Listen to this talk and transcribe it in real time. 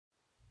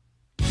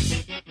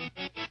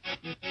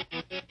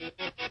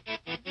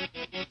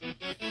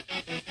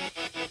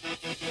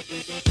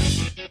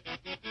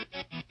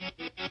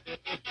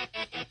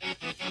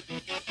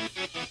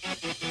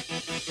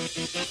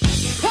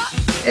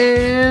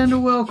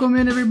And welcome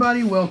in,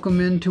 everybody.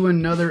 Welcome into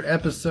another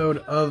episode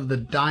of the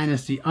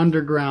Dynasty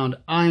Underground.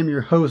 I am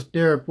your host,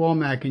 Derek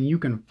Womack, and you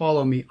can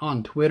follow me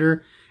on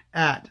Twitter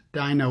at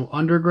Dino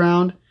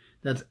Underground.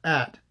 That's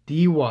at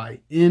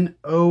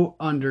DYNO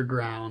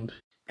Underground.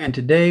 And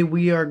today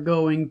we are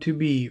going to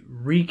be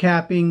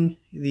recapping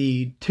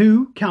the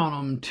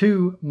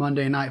two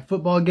Monday Night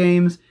Football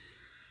games,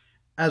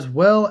 as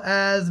well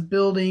as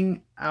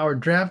building our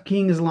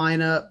DraftKings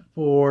lineup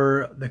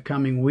for the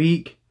coming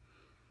week.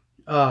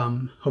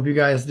 Hope you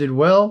guys did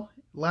well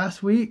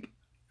last week.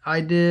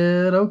 I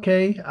did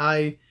okay.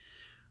 I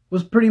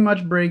was pretty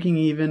much breaking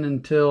even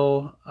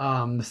until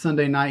the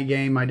Sunday night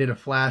game. I did a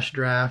flash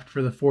draft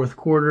for the fourth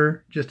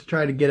quarter just to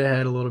try to get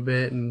ahead a little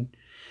bit and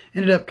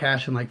ended up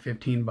cashing like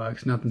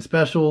 $15. Nothing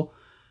special,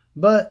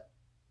 but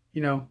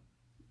you know,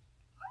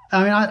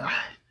 I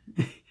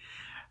mean,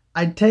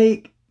 I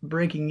take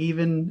breaking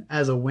even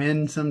as a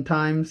win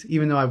sometimes,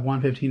 even though I've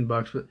won $15,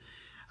 but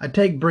I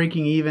take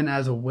breaking even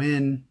as a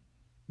win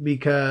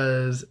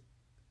because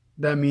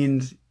that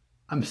means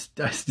I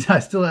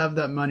still have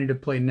that money to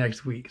play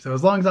next week. So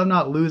as long as I'm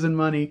not losing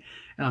money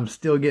and I'm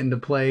still getting to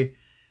play,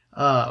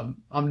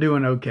 I'm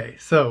doing okay.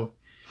 So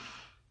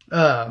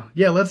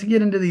yeah, let's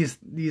get into these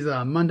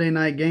Monday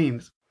night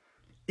games.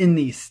 In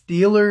the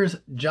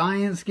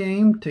Steelers-Giants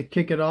game to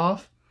kick it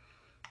off,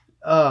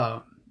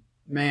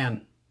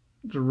 man,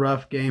 it's a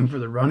rough game for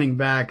the running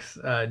backs.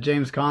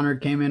 James Conner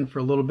came in for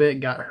a little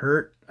bit, got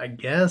hurt, I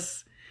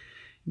guess.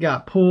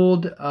 Got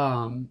pulled.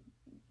 I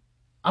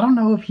don't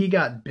know if he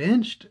got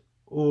benched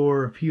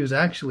or if he was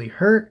actually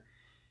hurt.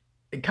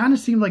 It kind of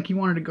seemed like he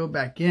wanted to go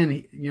back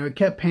in. It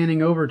kept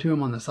panning over to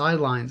him on the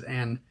sidelines,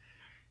 and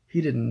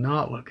he did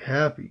not look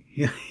happy.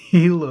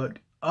 He looked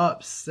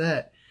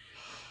upset.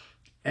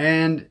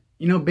 And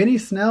Benny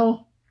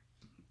Snell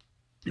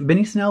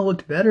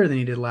looked better than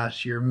he did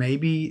last year.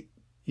 Maybe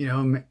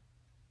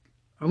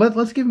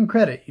let's give him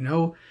credit.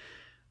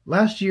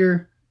 Last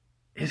year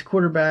his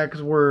quarterbacks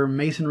were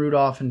Mason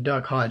Rudolph and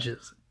Duck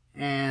Hodges,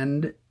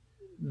 and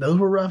those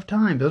were rough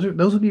times.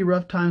 Those would be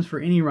rough times for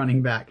any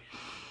running back.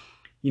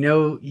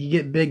 You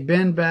get Big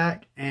Ben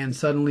back, and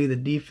suddenly the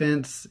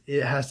defense,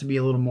 it has to be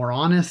a little more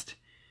honest.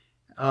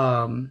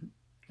 And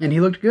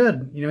he looked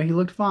good. He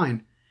looked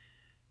fine.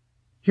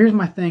 Here's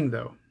my thing,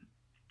 though.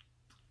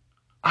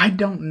 I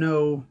don't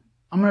know.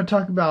 I'm going to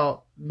talk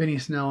about Benny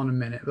Snell in a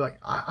minute. But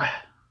I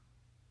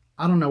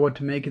don't know what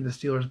to make of the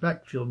Steelers'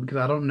 backfield because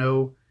I don't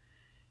know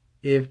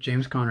if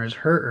James Conner is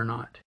hurt or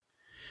not.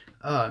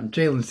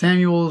 Jalen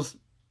Samuels,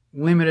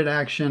 limited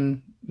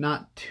action,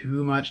 not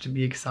too much to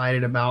be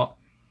excited about.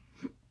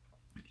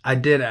 I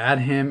did add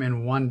him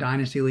in one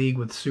dynasty league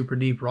with super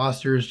deep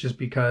rosters just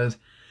because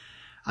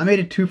I made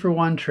a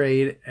 2-for-1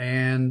 trade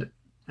and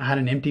I had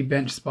an empty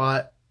bench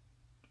spot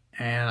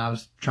and I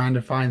was trying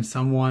to find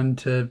someone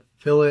to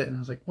fill it, and I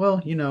was like,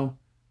 well,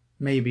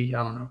 maybe,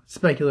 I don't know,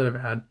 speculative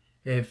ad.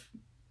 If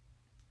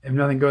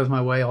nothing goes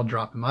my way, I'll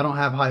drop him. I don't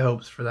have high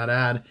hopes for that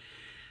ad.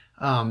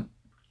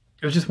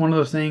 It was just one of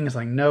those things,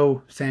 like,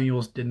 no,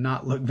 Samuels did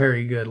not look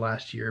very good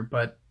last year.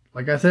 But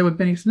like I said with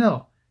Benny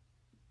Snell,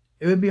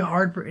 it would be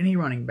hard for any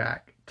running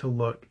back to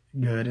look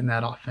good in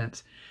that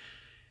offense.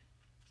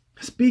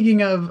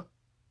 Speaking of,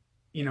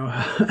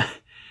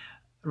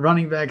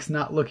 running backs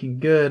not looking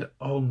good,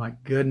 oh my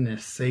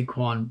goodness,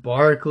 Saquon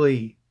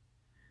Barkley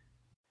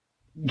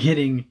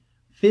getting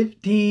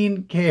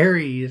 15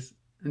 carries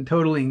and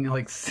totaling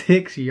like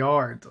 6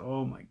 yards.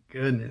 Oh my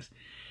goodness.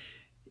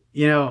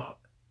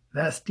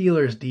 That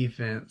Steelers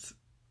defense,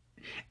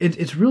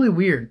 it's really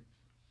weird.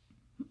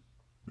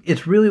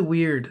 It's really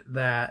weird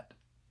that,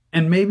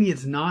 and maybe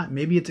it's not,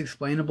 maybe it's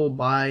explainable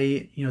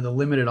by, the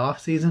limited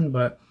offseason,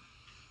 but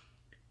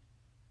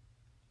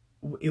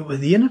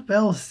the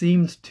NFL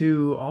seems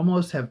to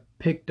almost have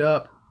picked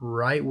up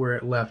right where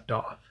it left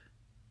off.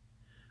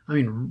 I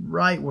mean,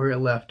 right where it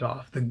left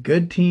off. The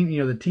good team,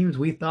 the teams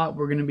we thought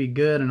were going to be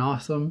good and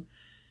awesome,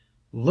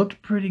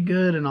 looked pretty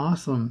good and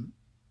awesome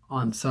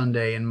on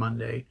Sunday and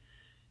Monday.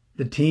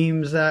 The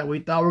teams that we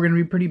thought were going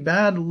to be pretty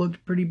bad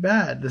looked pretty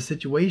bad. The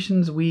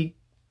situations we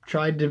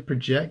tried to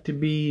project to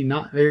be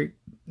not very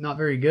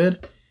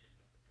good,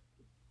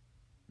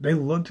 they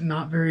looked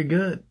not very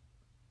good.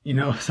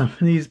 Some of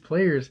these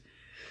players,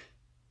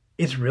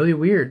 it's really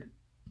weird.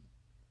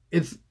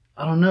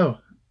 I don't know.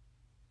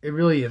 It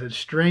really is. It's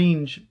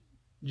strange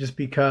just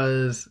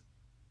because,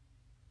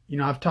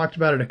 I've talked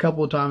about it a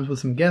couple of times with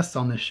some guests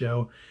on this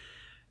show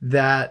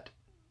that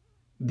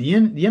the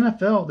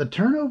NFL, the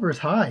turnover is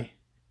high.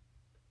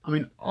 I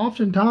mean,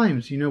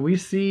 oftentimes, we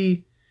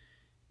see,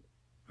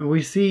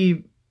 like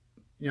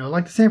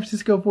the San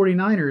Francisco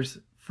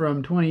 49ers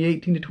from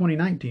 2018 to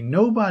 2019.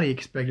 Nobody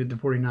expected the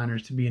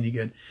 49ers to be any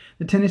good.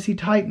 The Tennessee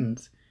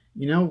Titans,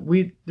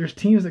 there's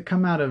teams that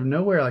come out of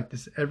nowhere like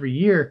this every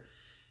year.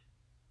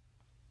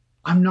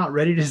 I'm not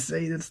ready to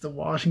say that's the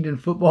Washington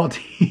football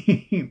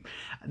team.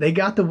 They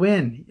got the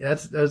win.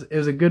 It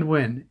was a good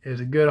win. It was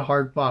a good,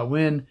 hard-fought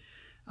win.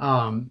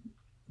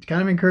 It's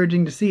kind of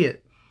encouraging to see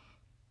it.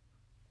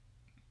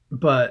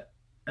 But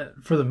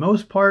for the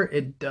most part,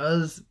 it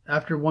does,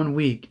 after 1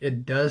 week,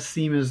 it does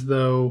seem as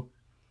though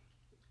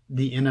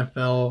the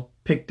NFL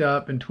picked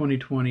up in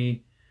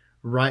 2020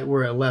 right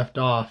where it left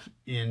off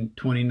in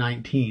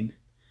 2019.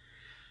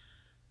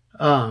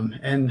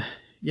 And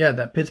yeah,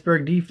 that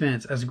Pittsburgh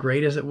defense, as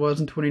great as it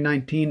was in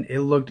 2019, it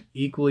looked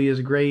equally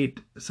as great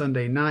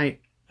Sunday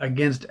night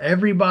against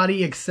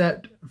everybody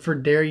except for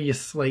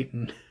Darius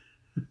Slayton.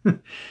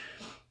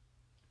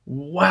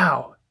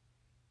 Wow.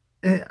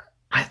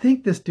 I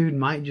think this dude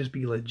might just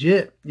be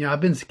legit.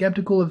 I've been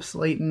skeptical of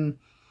Slayton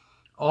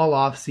all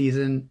off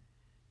season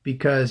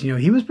because,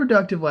 he was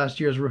productive last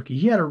year as a rookie.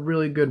 He had a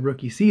really good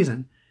rookie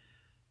season.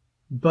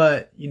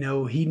 But,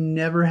 he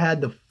never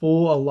had the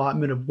full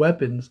allotment of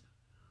weapons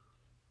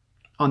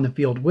on the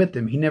field with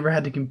him. He never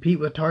had to compete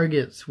with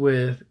targets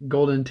with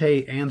Golden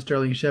Tate and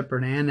Sterling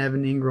Shepard and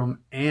Evan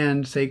Ingram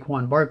and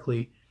Saquon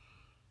Barkley.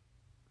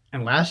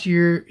 And last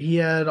year, he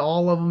had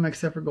all of them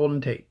except for Golden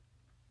Tate.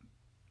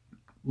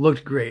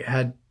 Looked great.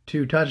 Had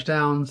 2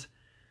 touchdowns,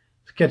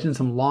 catching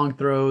some long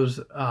throws.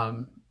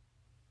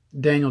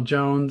 Daniel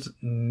Jones,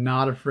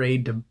 not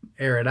afraid to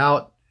air it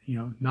out.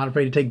 Not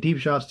afraid to take deep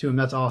shots to him.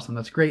 That's awesome.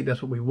 That's great.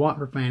 That's what we want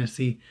for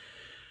fantasy.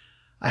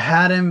 I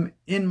had him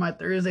in my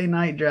Thursday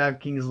night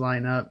DraftKings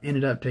lineup.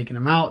 Ended up taking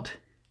him out.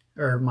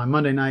 Or my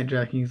Monday night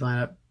DraftKings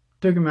lineup.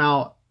 Took him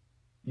out.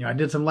 I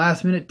did some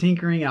last minute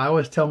tinkering. I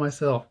always tell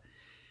myself,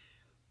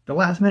 the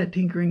last minute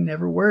tinkering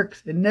never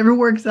works. It never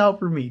works out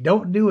for me.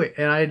 Don't do it.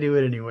 And I do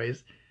it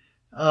anyways.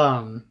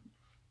 But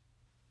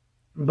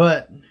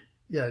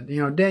yeah,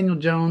 Daniel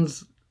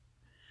Jones.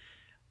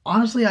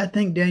 Honestly, I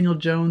think Daniel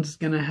Jones is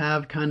going to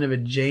have kind of a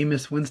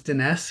Jameis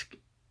Winston-esque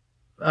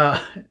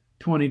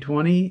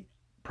 2020.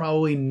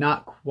 Probably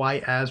not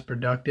quite as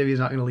productive. He's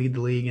not going to lead the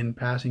league in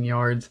passing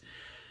yards.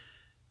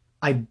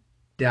 I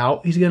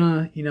doubt he's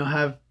going to,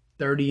 have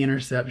 30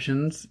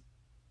 interceptions.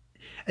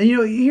 And,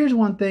 here's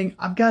one thing.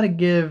 I've got to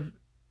give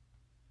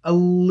a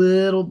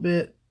little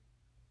bit,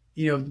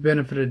 the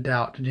benefit of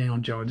doubt to Daniel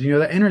Jones.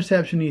 The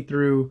interception he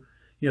threw,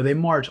 they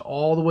marched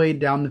all the way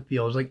down the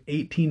field. It was like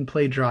 18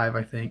 play drive,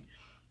 I think.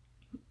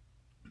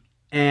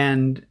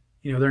 And,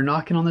 they're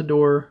knocking on the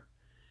door,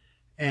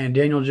 and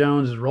Daniel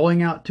Jones is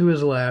rolling out to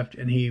his left,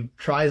 and he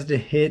tries to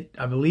hit,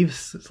 I believe,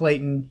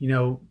 Slayton,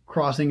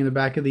 crossing in the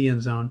back of the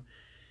end zone,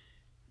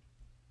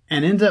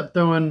 and ends up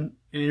throwing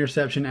an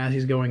interception as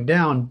he's going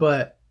down.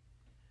 But,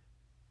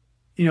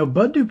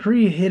 Bud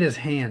Dupree hit his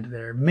hand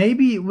there.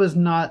 Maybe it was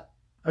not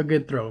a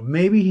good throw.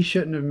 Maybe he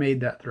shouldn't have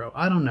made that throw.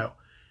 I don't know.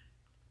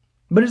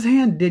 But his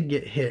hand did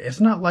get hit. It's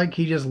not like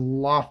he just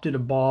lofted a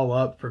ball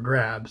up for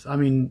grabs. I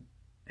mean,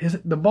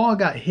 the ball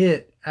got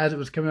hit as it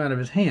was coming out of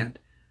his hand.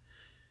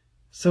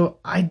 So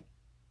I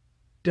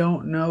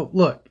don't know.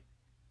 Look,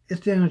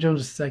 it's Daniel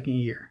Jones' second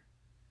year.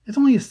 It's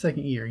only his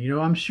second year.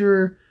 I'm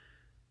sure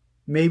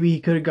maybe he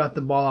could have got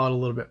the ball out a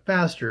little bit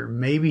faster.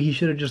 Maybe he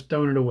should have just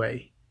thrown it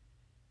away.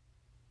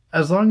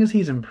 As long as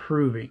he's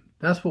improving,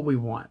 that's what we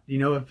want.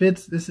 If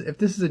this is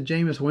a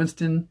Jameis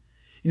Winston,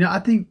 I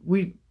think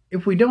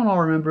if we don't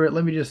all remember it,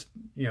 let me just,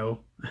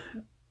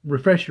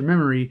 refresh your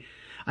memory.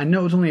 I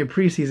know it was only a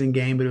preseason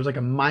game, but it was like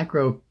a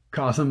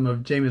microcosm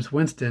of Jameis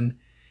Winston.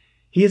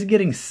 He is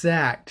getting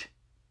sacked,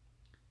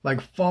 like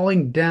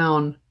falling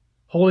down,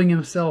 holding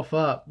himself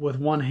up with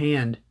one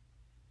hand.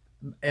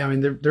 I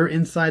mean, they're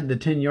inside the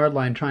 10-yard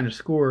line trying to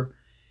score,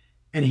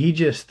 and he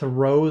just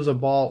throws a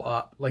ball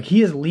up. Like,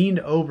 he is leaned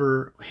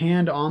over,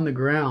 hand on the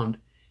ground,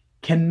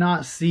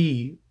 cannot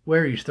see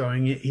where he's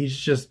throwing it. He's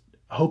just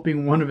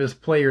hoping one of his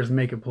players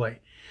make a play.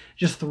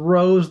 Just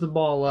throws the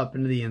ball up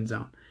into the end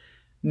zone.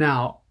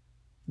 Now,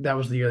 that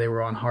was the year they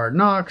were on Hard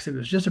Knocks. It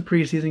was just a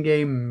preseason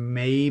game.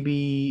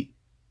 Maybe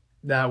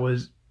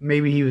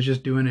he was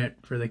just doing it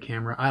for the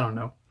camera. I don't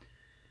know.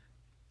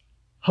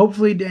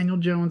 Hopefully Daniel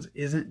Jones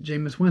isn't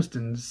Jameis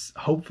Winston's.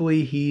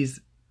 Hopefully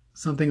he's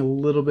something a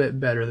little bit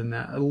better than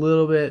that. A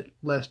little bit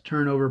less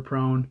turnover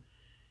prone.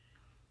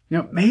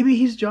 Maybe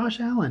he's Josh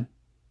Allen.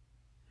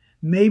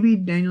 Maybe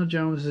Daniel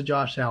Jones is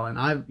Josh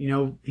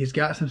Allen. He's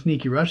got some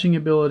sneaky rushing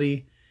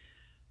ability.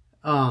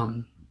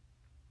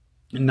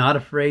 Not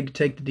afraid to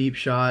take the deep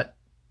shot,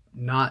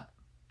 not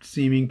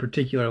seeming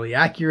particularly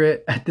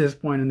accurate at this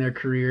point in their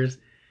careers.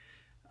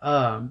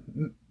 If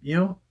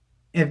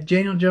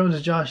Daniel Jones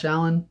is Josh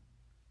Allen,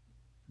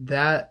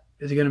 that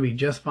is going to be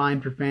just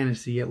fine for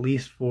fantasy, at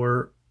least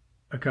for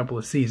a couple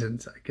of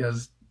seasons,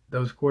 because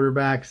those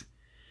quarterbacks.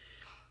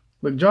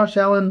 Look, Josh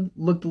Allen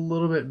looked a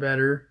little bit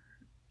better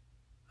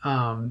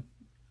on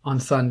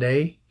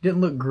Sunday. He didn't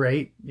look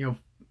great.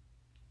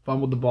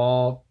 Fumbled the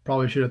ball.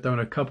 Probably should have thrown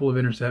a couple of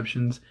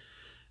interceptions.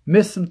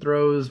 Missed some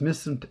throws,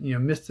 missed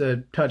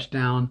a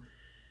touchdown.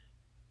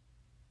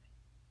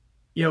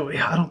 I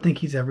don't think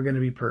he's ever going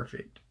to be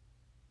perfect.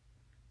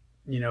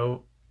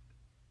 But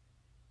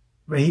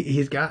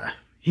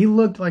he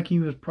looked like he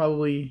was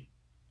probably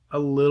a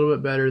little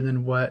bit better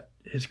than what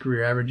his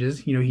career average is.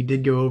 He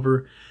did go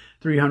over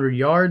 300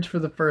 yards for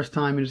the first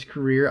time in his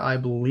career, I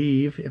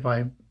believe, if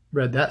I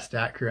read that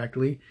stat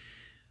correctly,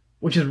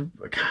 which is,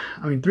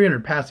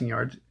 300 passing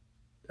yards.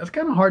 That's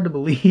kind of hard to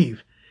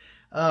believe.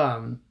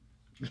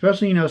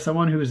 Especially,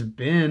 someone who's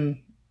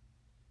been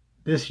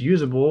this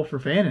usable for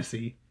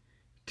fantasy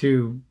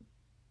to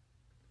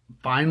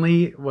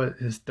finally,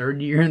 his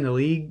third year in the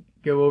league,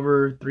 go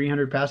over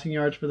 300 passing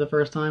yards for the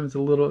first time. It's a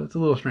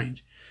little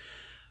strange.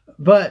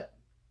 But,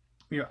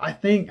 I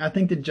think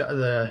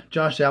the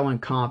Josh Allen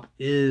comp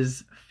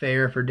is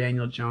fair for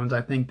Daniel Jones.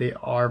 I think they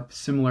are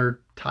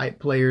similar type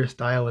players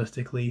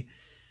stylistically.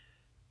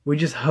 We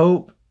just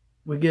hope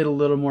we get a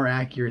little more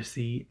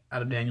accuracy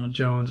out of Daniel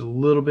Jones, a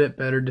little bit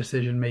better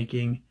decision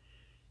making,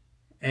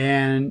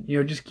 and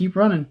just keep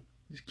running.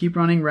 Just keep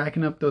running,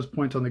 racking up those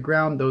points on the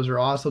ground. Those are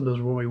awesome. Those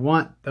are what we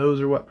want.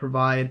 Those are what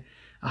provide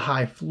a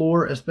high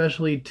floor,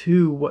 especially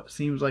to what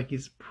seems like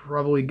he's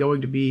probably going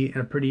to be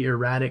a pretty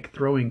erratic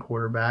throwing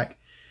quarterback.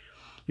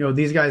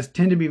 These guys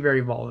tend to be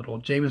very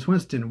volatile. Jameis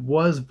Winston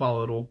was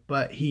volatile,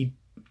 but he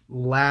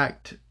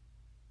lacked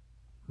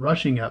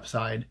rushing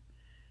upside,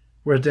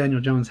 whereas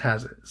Daniel Jones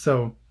has it.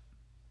 So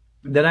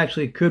that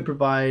actually could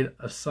provide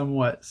a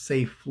somewhat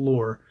safe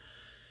floor.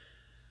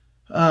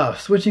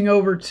 Switching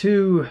over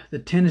to the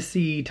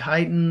Tennessee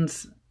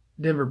Titans,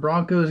 Denver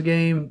Broncos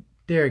game,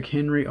 Derrick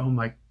Henry, oh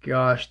my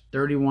gosh,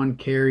 31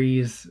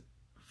 carries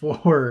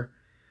for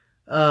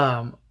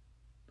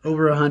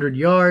over 100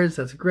 yards.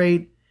 That's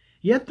great.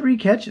 He had 3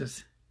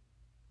 catches,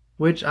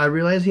 which I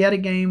realize he had a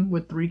game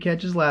with 3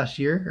 catches last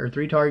year, or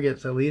 3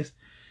 targets at least.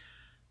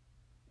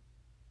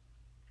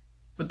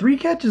 But 3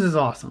 catches is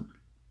awesome.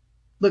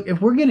 Look,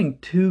 if we're getting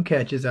 2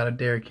 catches out of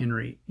Derrick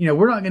Henry,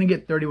 we're not going to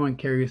get 31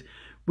 carries.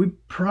 We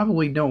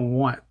probably don't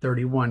want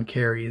 31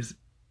 carries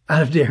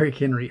out of Derrick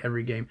Henry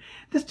every game.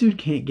 This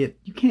dude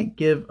you can't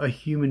give a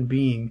human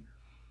being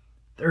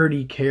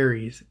 30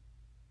 carries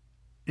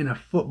in a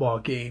football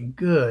game.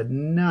 Good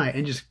night.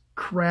 And just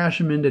crash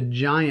them into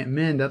giant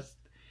men. That's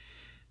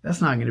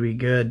not going to be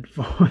good.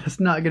 That's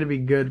not going to be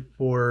good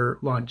for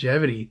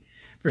longevity,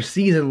 for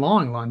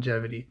season-long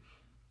longevity.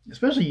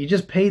 Especially you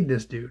just paid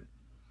this dude.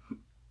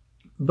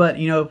 But,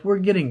 if we're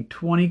getting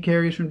 20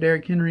 carries from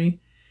Derrick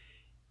Henry,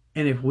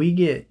 and if we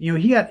get,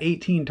 he got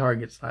 18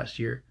 targets last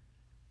year.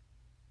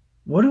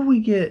 What if we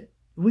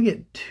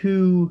get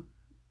 2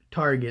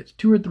 targets,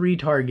 2 or 3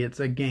 targets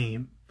a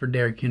game for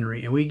Derrick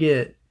Henry, and we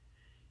get,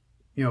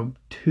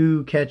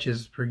 2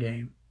 catches per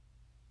game?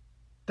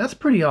 That's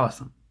pretty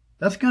awesome.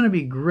 That's going to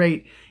be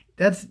great.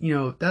 That's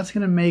going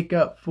to make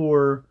up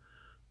for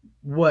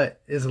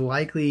what is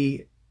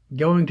likely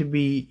going to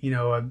be,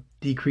 a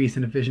decrease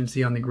in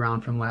efficiency on the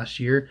ground from last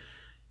year.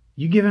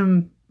 You give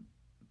him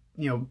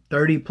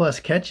 30 plus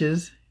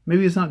catches.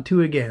 Maybe it's not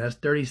 2 again. That's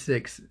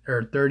 36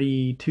 or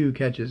 32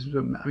 catches.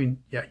 I mean,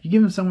 yeah, you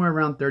give him somewhere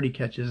around 30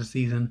 catches a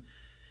season.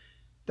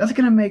 That's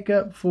going to make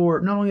up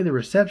for not only the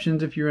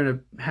receptions if you're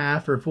in a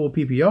half or full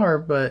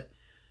PPR, but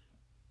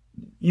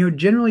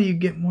generally you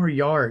get more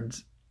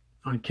yards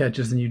on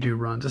catches than you do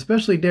runs.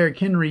 Especially Derrick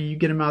Henry, you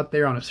get him out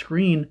there on a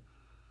screen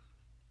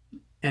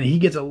and he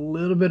gets a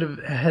little bit of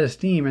ahead of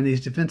steam, and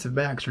these defensive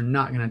backs are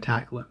not going to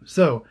tackle him.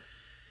 So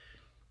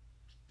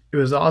it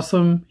was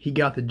awesome. He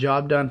got the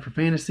job done for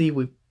fantasy.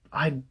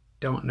 I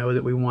don't know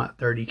that we want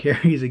 30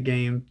 carries a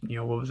game.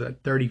 What was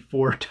that?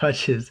 34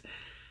 touches.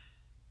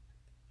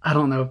 I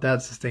don't know if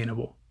that's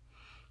sustainable.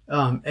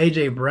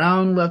 A.J.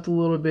 Brown left a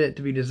little bit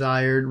to be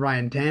desired.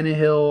 Ryan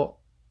Tannehill.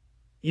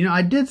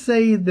 I did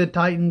say the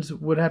Titans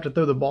would have to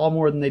throw the ball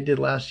more than they did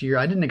last year.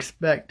 I didn't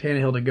expect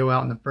Tannehill to go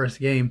out in the first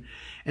game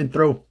and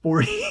throw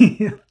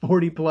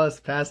 40 plus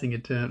passing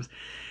attempts.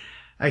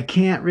 We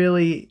can't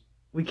really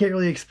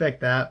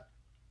expect that.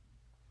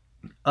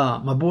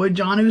 My boy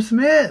Jonnu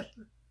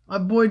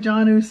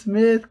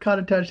Smith caught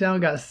a touchdown,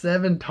 got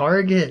 7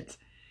 targets,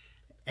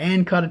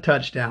 and caught a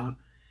touchdown.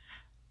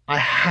 I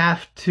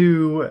have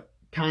to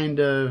kind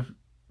of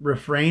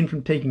refrain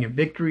from taking a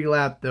victory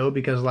lap, though,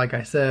 because like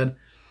I said,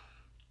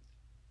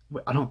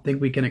 I don't think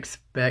we can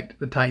expect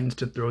the Titans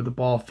to throw the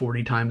ball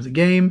 40 times a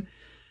game.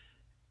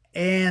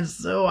 And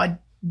so I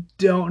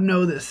don't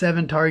know that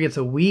 7 targets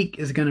a week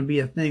is going to be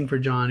a thing for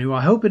Jonnu.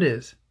 I hope it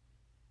is.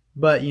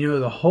 But,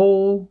 not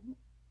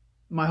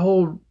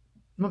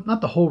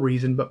the whole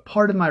reason, but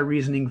part of my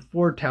reasoning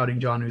for touting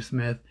Jonnu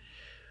Smith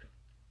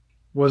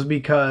was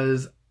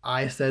because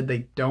I said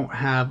they don't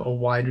have a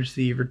wide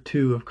receiver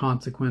 2 of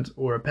consequence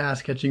or a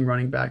pass catching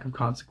running back of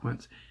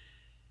consequence.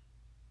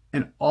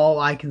 And all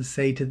I can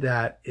say to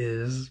that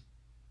is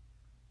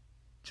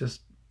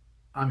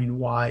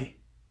why?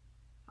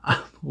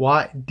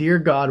 Why? Dear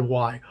God,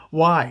 why?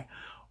 Why?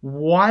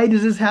 Why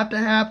does this have to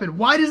happen?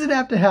 Why does it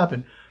have to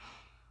happen?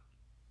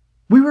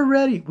 We were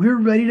ready. We were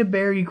ready to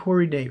bury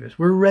Corey Davis.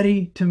 We're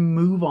ready to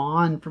move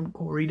on from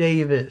Corey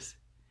Davis.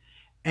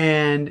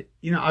 And,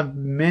 I've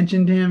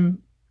mentioned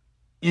him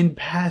in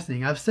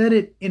passing. I've said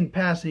it in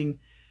passing.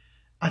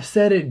 I've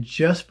said it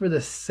just for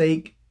the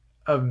sake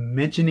of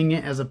mentioning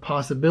it as a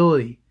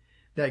possibility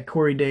that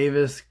Corey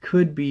Davis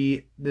could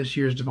be this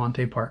year's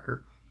Devontae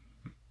Parker.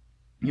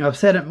 I've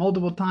said it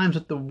multiple times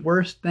that the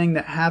worst thing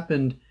that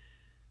happened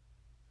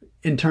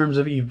in terms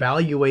of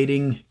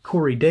evaluating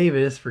Corey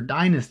Davis for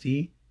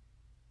Dynasty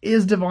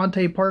is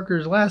Devontae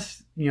Parker's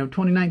last,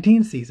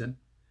 2019 season.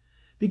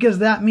 because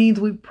that means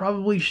we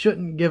probably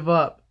shouldn't give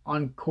up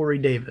on Corey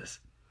Davis.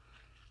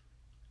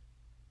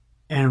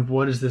 And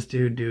what does this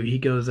dude do? He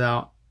goes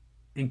out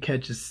and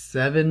catches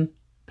 7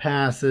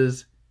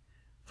 passes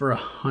for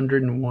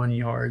 101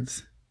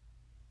 yards.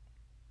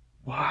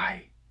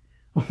 Why?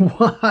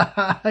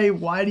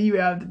 Why do you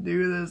have to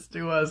do this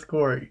to us,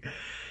 Corey?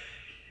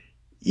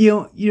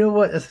 You know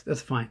what?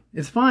 That's fine.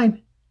 It's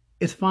fine.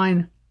 It's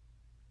fine.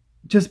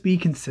 Just be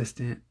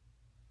consistent.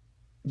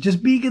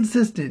 Just be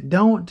consistent.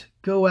 Don't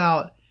go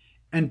out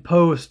and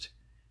post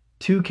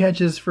 2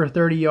 catches for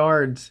 30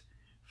 yards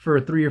for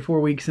 3 or 4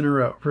 weeks in a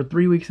row, for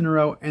 3 weeks in a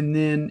row, and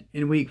then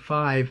in week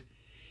 5,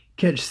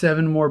 catch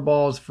 7 more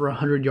balls for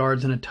 100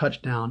 yards and a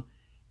touchdown.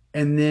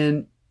 And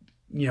then,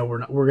 we're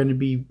not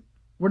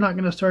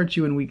going to start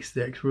you in week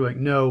 6. We're like,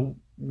 no,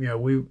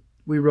 we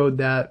rode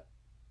that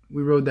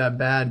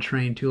bad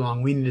train too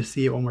long. We need to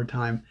see it one more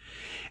time.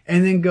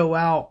 And then go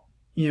out,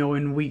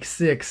 in week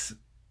 6,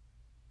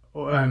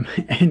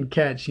 and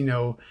catch,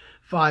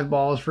 5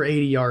 balls for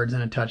 80 yards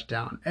and a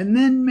touchdown. And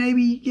then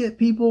maybe you get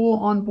people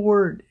on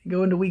board,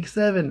 go into week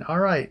 7. All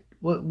right,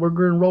 we're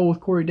going to roll with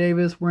Corey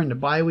Davis. We're into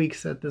bye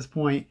weeks at this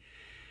point.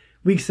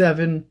 Week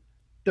 7,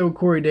 throw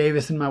Corey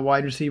Davis in my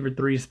wide receiver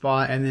 3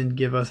 spot and then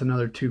give us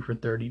another 2 for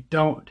 30.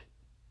 Don't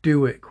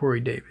do it,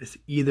 Corey Davis.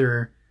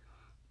 Either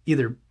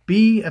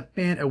be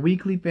a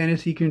weekly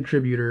fantasy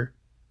contributor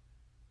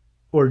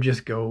or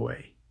just go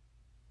away.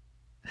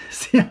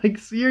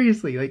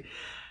 Seriously,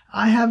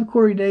 I have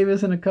Corey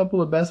Davis in a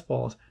couple of best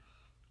balls.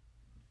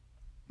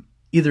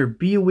 Either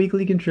be a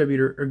weekly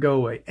contributor or go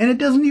away. And it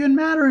doesn't even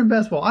matter in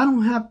best ball. I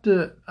don't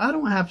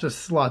have to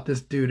slot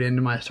this dude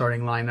into my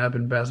starting lineup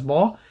in best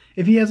ball.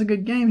 If he has a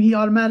good game, he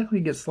automatically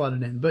gets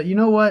slotted in. But you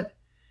know what?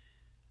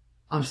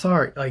 I'm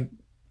sorry.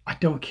 I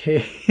don't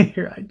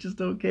care. I just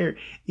don't care.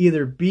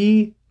 Either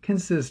be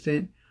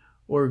consistent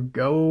or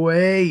go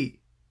away.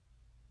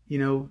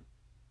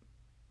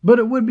 But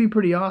it would be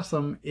pretty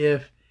awesome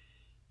if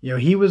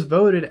he was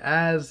voted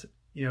as,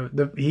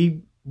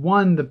 he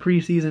won the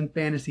preseason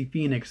Fantasy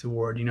Phoenix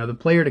Award, the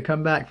player to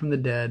come back from the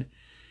dead.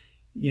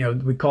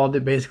 We called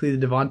it basically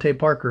the Devontae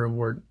Parker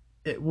Award.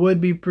 It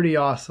would be pretty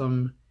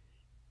awesome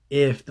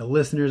if the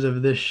listeners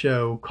of this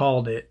show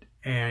called it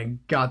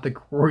and got the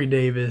Corey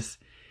Davis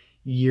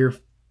year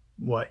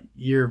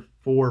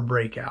 4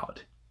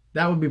 breakout.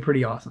 That would be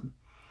pretty awesome.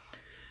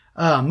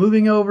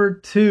 Moving over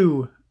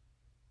to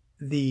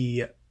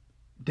the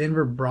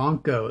Denver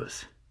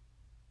Broncos.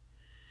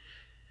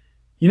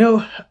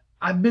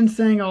 I've been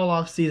saying all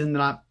off season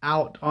that I'm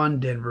out on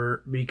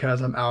Denver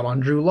because I'm out on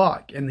Drew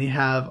Lock, and they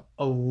have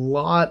a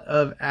lot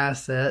of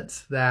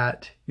assets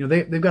that,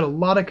 they've got a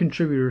lot of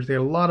contributors. They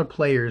have a lot of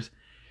players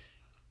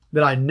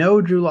that I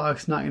know Drew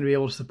Lock's not going to be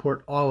able to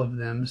support all of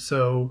them.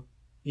 So,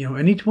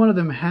 and each one of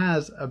them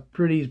has a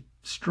pretty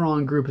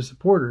strong group of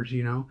supporters,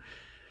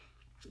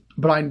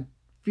 but I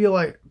feel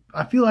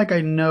like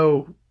I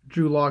know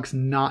Drew Lock's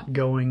not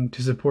going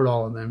to support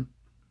all of them.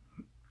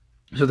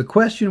 So the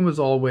question was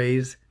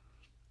always,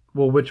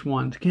 well, which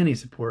ones can he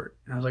support?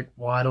 And I was like,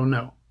 well, I don't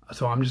know.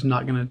 So I'm just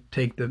not going to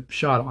take the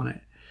shot on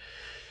it.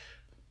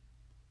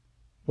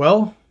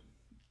 Well,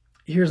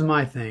 here's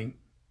my thing.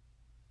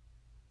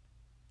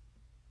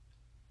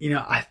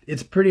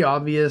 It's pretty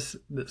obvious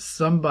that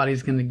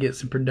somebody's going to get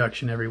some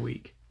production every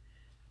week.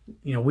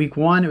 Week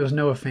 1, it was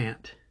Noah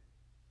Fant.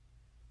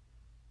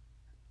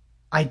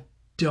 I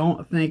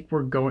don't think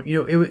we're going,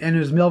 and it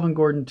was Melvin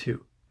Gordon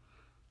too.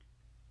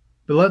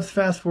 But let's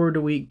fast forward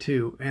to week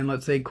 2, and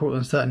let's say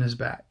Courtland Sutton is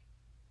back.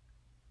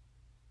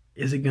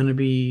 Is it going to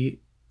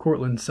be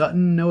Courtland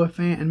Sutton, Noah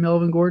Fant, and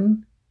Melvin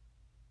Gordon?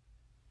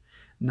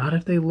 Not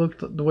if they looked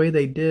the way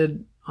they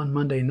did on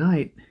Monday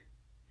night.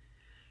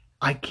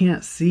 I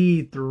can't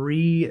see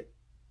 3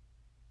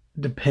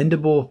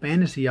 dependable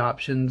fantasy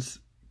options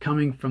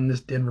coming from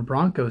this Denver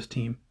Broncos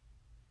team.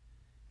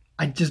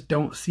 I just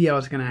don't see how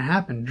it's going to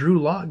happen.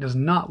 Drew Lock does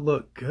not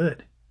look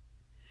good.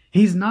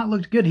 He's not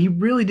looked good. He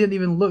really didn't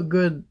even look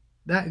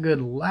that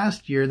good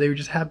last year. They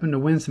just happened to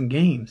win some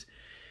games.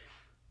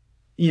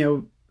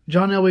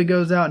 John Elway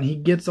goes out and he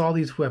gets all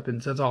these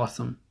weapons. That's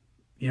awesome.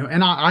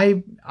 And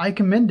I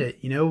commend it.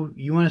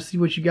 You want to see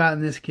what you got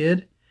in this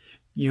kid.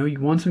 You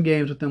won some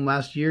games with him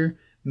last year.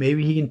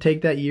 Maybe he can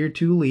take that year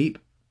 2 leap,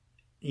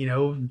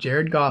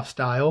 Jared Goff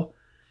style,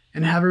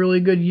 and have a really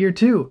good year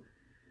 2.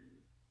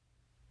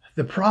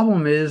 The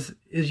problem is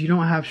you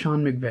don't have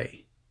Sean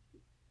McVay.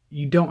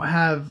 You don't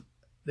have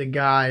the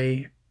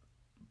guy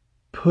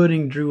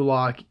putting Drew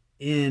Lock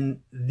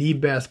in the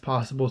best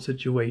possible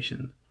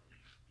situation.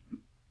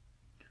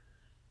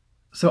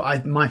 So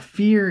my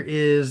fear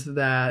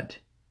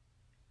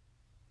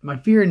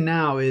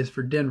now is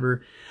for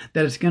Denver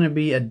that it's going to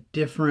be a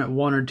different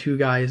 1 or 2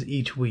 guys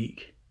each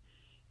week.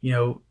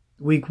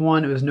 Week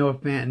 1, it was Noah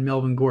Fant and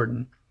Melvin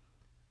Gordon.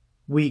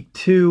 Week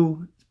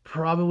 2, it's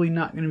probably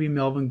not going to be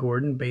Melvin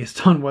Gordon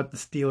based on what the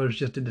Steelers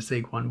just did to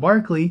Saquon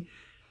Barkley.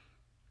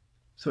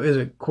 So is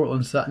it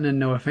Courtland Sutton and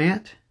Noah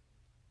Fant?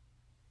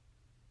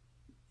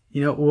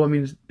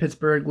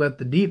 Pittsburgh let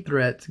the deep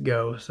threats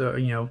go.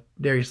 So,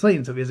 Darius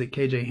Slayton. So is it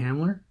KJ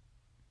Hamler?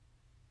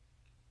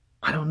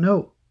 I don't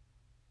know.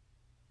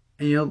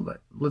 And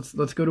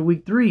let's go to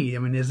week 3. I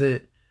mean, is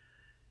it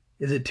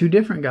two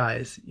different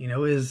guys?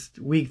 Is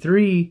week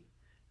 3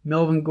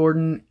 Melvin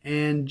Gordon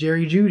and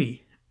Jerry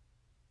Jeudy?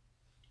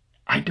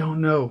 I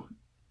don't know.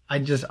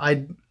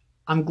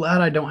 I'm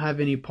glad I don't have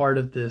any part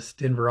of this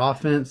Denver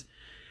offense.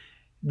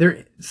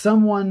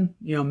 Melvin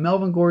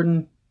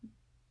Gordon,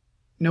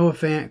 Noah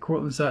Fant,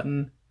 Courtland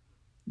Sutton,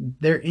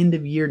 their end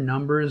of year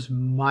numbers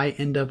might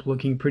end up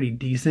looking pretty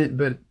decent,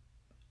 but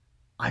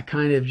I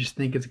kind of just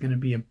think it's going to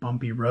be a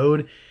bumpy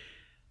road.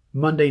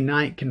 Monday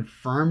night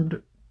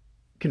confirmed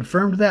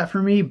that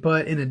for me,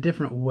 but in a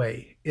different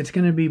way. It's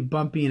going to be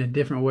bumpy in a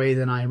different way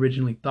than I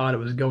originally thought it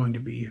was going to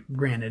be,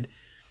 granted.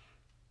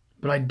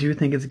 But I do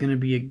think it's going to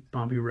be a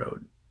bumpy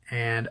road.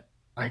 And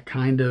I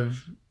kind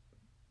of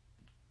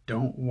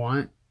don't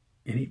want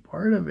any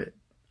part of it.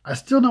 I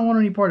still don't want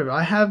any part of it.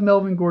 I have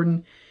Melvin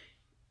Gordon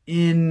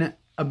in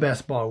a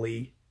best ball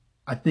league.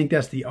 I think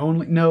that's the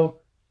only...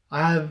 No,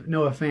 I have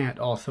Noah Fant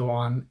also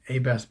on a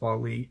best ball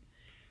league.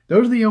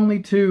 Those are the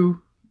only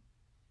 2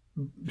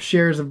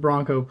 shares of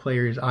Bronco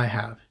players I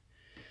have.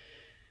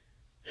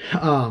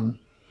 And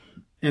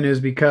it was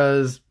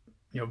because,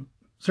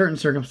 certain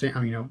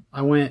circumstances,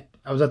 I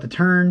was at the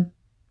turn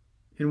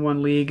in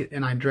one league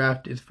and I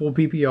drafted, it's full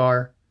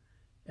PPR.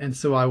 And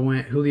so I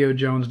went Julio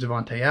Jones,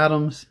 Devontae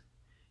Adams.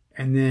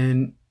 And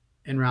then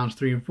in rounds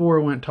 3 and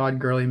 4, went Todd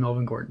Gurley,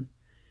 Melvin Gordon.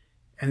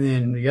 And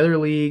then the other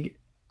league,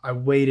 I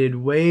waited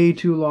way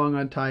too long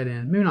on tight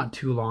end. Maybe not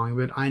too long,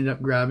 but I ended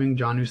up grabbing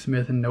Jonnu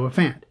Smith and Noah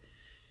Fant.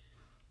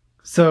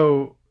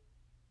 So,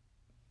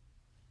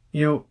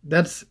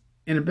 that's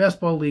in a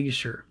best ball league,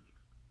 sure.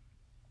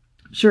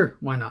 Sure,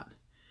 why not?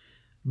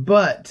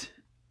 But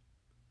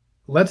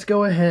let's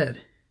go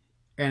ahead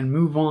and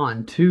move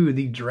on to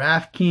the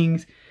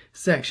DraftKings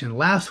section.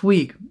 Last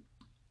week,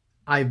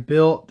 I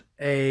built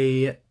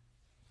a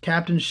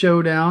Captain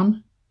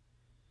Showdown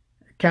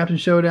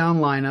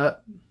lineup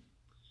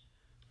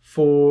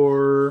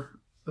for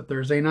the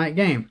Thursday night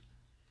game.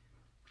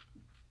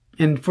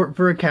 And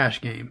for a cash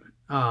game.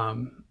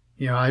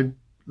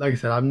 Like I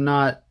said, I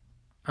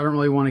don't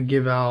really want to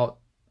give out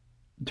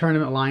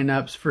tournament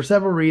lineups for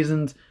several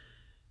reasons.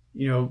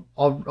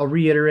 I'll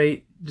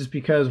reiterate, just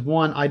because,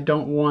 one, I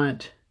don't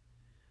want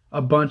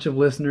a bunch of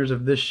listeners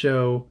of this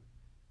show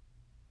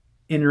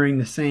entering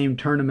the same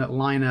tournament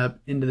lineup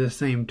into the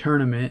same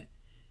tournament.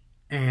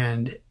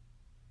 And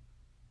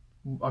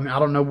I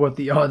don't know what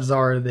the odds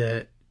are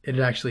that it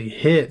actually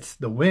hits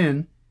the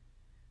win,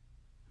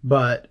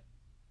 but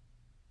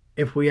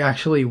if we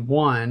actually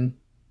won,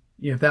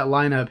 if that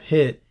lineup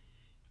hit,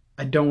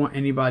 I don't want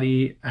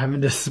anybody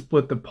having to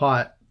split the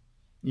pot,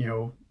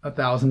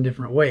 1,000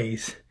 different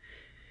ways.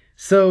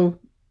 So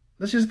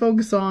let's just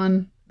focus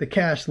on the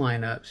cash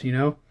lineups,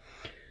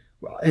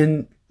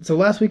 And so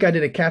last week I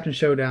did a Captain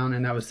Showdown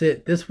and that was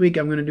it. This week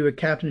I'm going to do a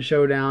Captain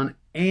Showdown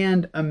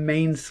and a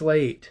main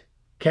slate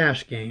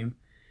cash game,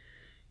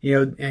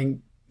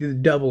 and do the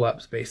double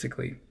ups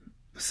basically.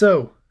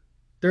 So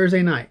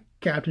Thursday night,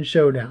 Captain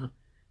Showdown,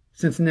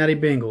 Cincinnati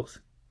Bengals,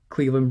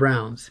 Cleveland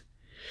Browns.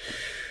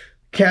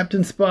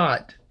 Captain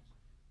spot,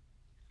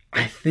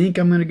 I think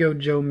I'm going to go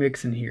Joe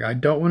Mixon here. I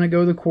don't want to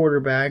go the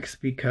quarterbacks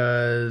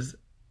because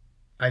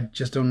I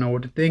just don't know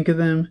what to think of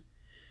them.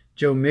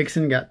 Joe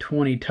Mixon got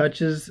 20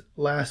 touches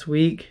last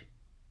week.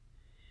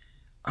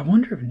 I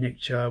wonder if Nick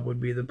Chubb would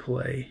be the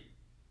play.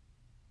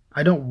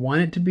 I don't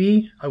want it to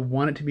be. I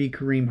want it to be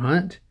Kareem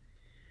Hunt.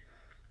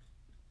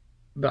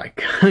 But I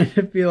kind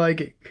of feel like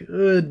it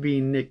could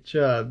be Nick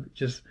Chubb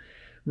just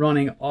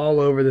running all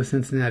over the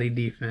Cincinnati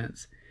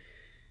defense.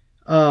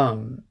 I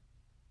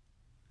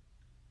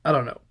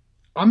don't know.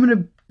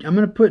 I'm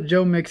gonna put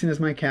Joe Mixon as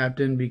my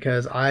captain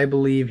because I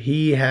believe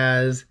he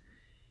has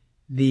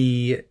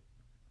the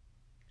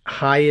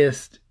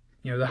highest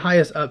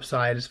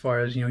upside as far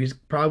as, he's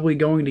probably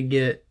going to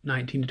get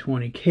 19 to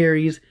 20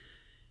 carries.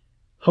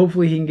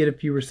 Hopefully he can get a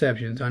few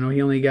receptions. I know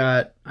he only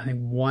got, I think,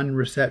 1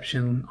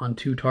 reception on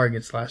 2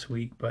 targets last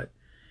week, but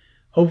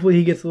hopefully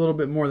he gets a little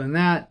bit more than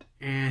that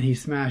and he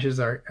smashes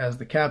as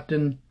the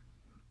captain.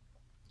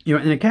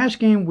 In a cash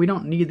game, we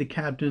don't need the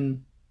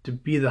captain to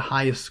be the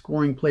highest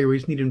scoring player. We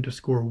just need him to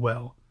score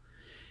well.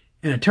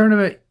 In a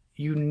tournament,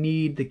 you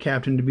need the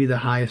captain to be the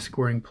highest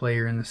scoring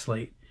player in the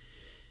slate.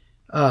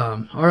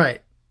 All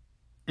right.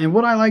 And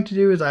what I like to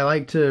do is I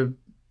like to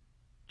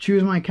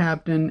choose my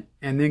captain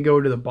and then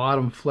go to the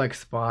bottom flex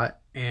spot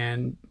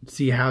and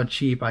see how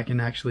cheap I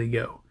can actually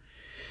go.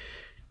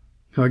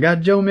 So I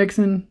got Joe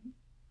Mixon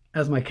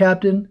as my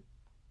captain.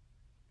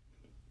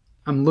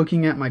 I'm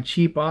looking at my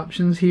cheap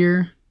options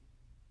here.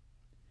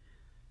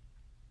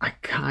 I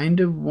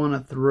kind of want to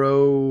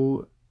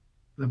throw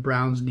the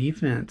Browns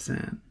defense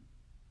in.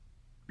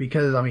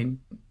 Because,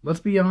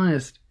 let's be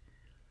honest.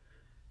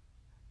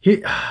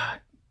 Here's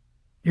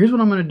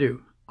what I'm going to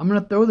do. I'm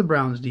going to throw the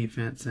Browns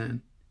defense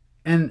in.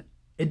 And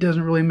it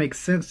doesn't really make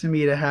sense to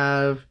me to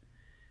have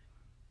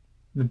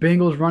the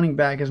Bengals running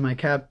back as my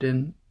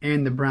captain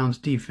and the Browns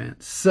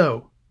defense.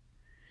 So,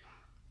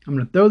 I'm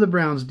going to throw the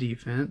Browns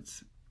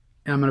defense.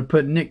 And And I'm going to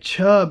put Nick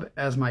Chubb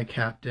as my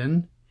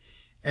captain.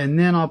 And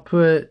then I'll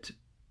put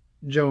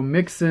Joe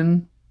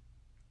Mixon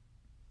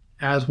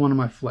as one of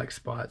my flex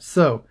spots.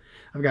 So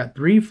I've got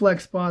 3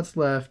 flex spots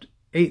left,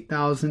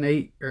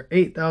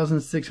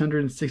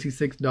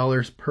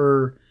 $8,666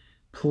 per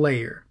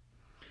player.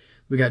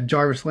 We got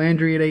Jarvis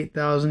Landry at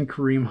 $8,000,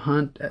 Kareem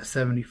Hunt at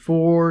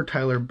 $74,000,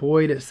 Tyler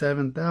Boyd at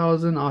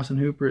 $7,000, Austin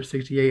Hooper at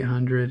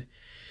 $6,800.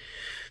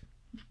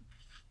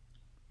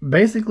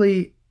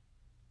 Basically,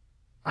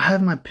 I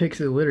have my picks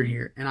of the litter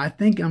here, and I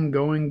think I'm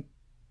going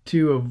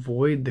to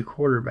avoid the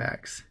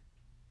quarterbacks.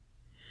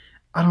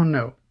 I don't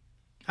know.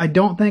 I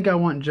don't think I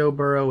want Joe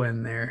Burrow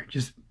in there.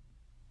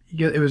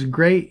 It was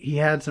great. He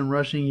had some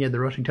rushing. He had the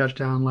rushing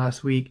touchdown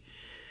last week.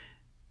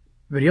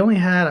 But he only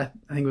had, I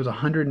think it was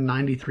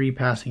 193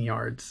 passing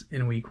yards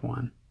in week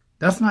 1.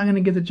 That's not going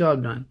to get the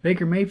job done.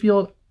 Baker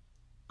Mayfield,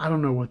 I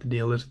don't know what the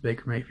deal is with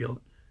Baker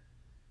Mayfield.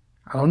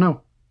 I don't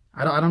know.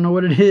 I don't know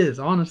what it is,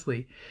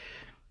 honestly.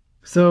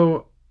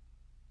 So,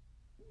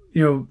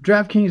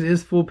 DraftKings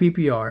is full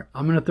PPR.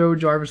 I'm going to throw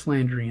Jarvis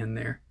Landry in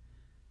there.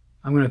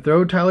 I'm going to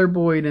throw Tyler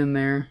Boyd in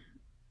there.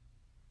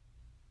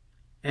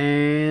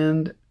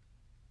 And,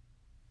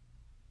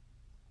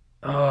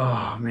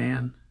 oh,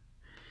 man.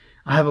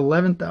 I have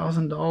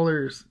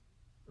 $11,000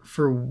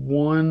 for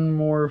one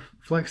more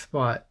flex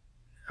spot.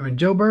 I mean,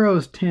 Joe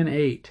Burrow's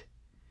 10-8.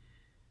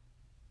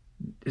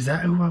 Is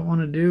that who I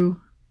want to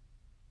do?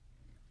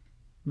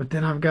 But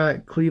then I've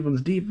got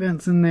Cleveland's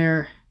defense in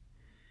there.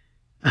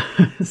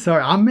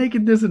 Sorry, I'm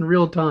making this in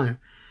real time.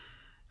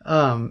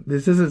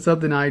 This isn't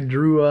something I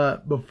drew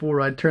up before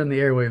I turned the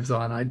airwaves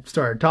on. I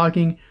started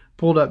talking,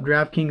 pulled up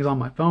DraftKings on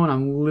my phone.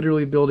 I'm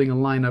literally building a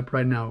lineup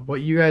right now.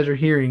 What you guys are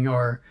hearing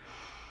are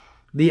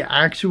the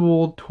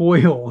actual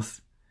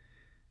toils.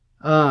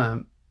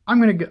 I'm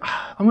gonna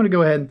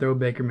go ahead and throw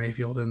Baker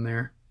Mayfield in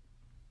there.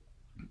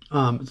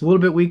 It's a little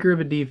bit weaker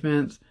of a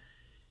defense.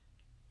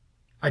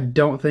 I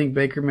don't think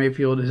Baker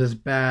Mayfield is as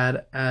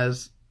bad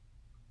as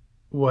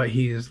what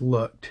he's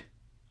looked.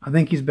 I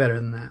think he's better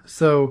than that.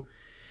 So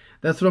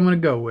that's what I'm gonna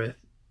go with.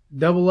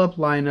 Double up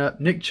lineup.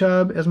 Nick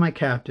Chubb as my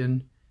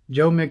captain.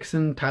 Joe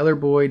Mixon, Tyler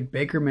Boyd,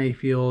 Baker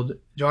Mayfield,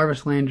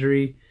 Jarvis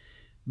Landry,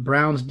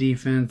 Browns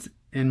defense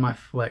in my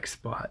flex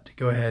spot.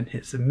 Go ahead and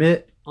hit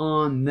submit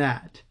on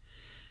that.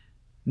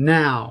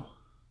 Now,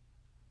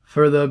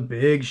 for the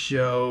big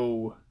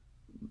show.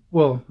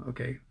 Well,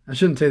 okay, I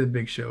shouldn't say the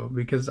big show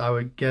because I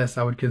would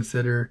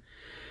consider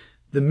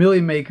the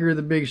Millie Maker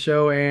the big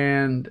show,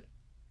 and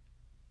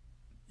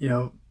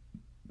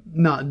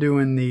not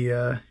doing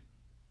the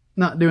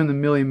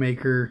Millie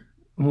Maker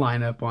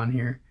lineup on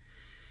here.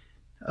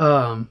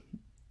 Go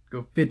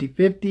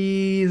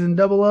 50-50s and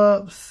double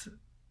ups.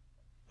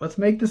 Let's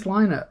make this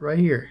lineup right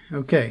here.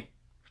 Okay.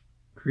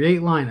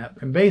 Create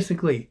lineup. And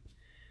basically,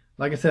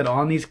 like I said,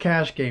 on these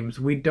cash games,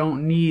 we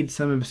don't need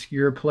some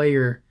obscure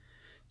player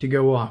to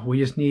go off. We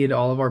just need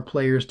all of our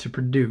players to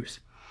produce.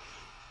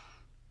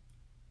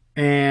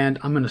 And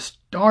I'm going to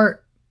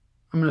start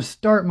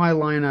my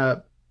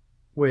lineup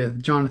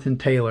with Jonathan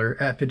Taylor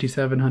at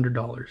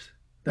 $5,700.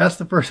 That's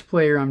the first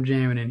player I'm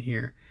jamming in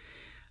here.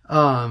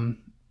 My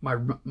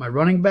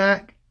running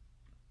back,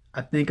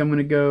 I think I'm going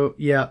to go,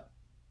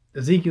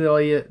 Ezekiel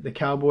Elliott. The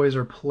Cowboys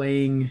are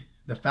playing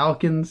the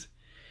Falcons.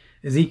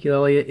 Ezekiel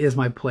Elliott is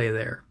my play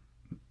there.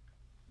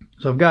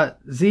 So I've got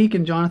Zeke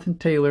and Jonathan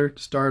Taylor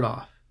to start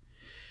off.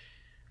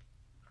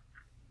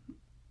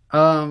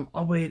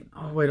 I'll wait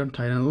on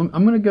tight end.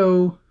 I'm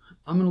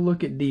gonna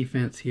look at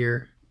defense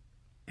here.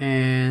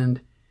 And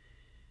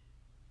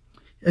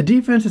a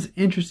defense that's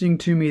interesting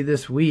to me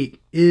this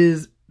week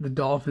is the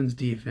Dolphins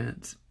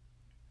defense.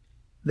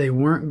 They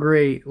weren't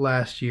great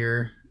last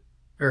week.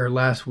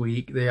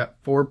 They got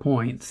 4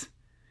 points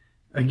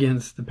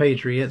against the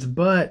Patriots,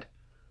 but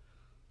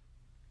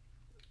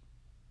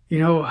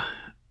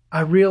I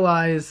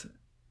realize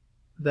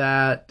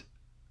that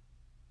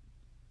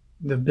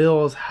the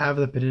Bills have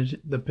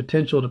the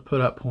potential to put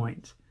up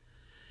points.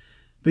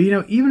 But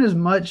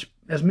even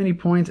as many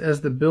points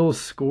as the Bills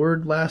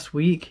scored last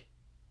week,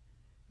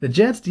 the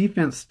Jets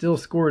defense still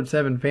scored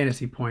 7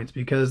 fantasy points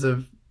because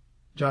of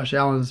Josh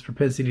Allen's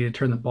propensity to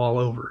turn the ball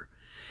over.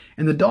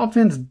 And the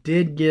Dolphins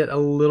did get a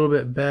little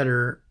bit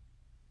better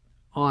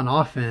on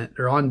offense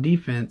or on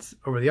defense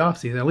over the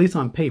offseason, at least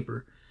on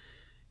paper.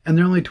 And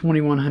they're only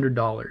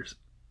 $2,100.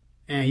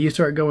 And you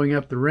start going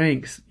up the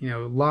ranks,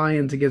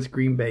 Lions against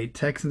Green Bay,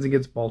 Texans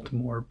against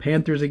Baltimore,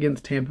 Panthers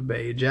against Tampa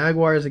Bay,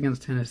 Jaguars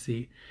against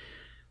Tennessee,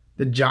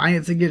 the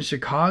Giants against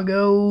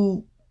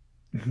Chicago,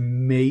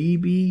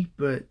 maybe,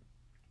 but,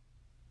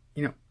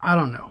 I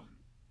don't know.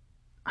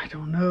 I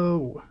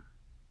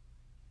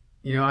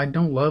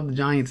don't love the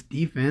Giants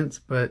defense,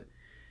 but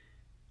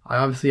I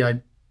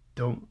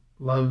don't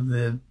love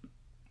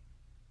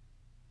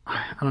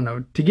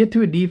to get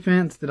to a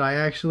defense that I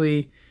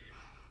actually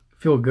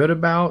feel good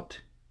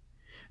about.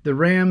 The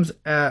Rams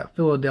at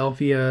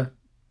Philadelphia,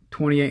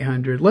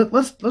 $2,800.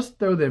 Let's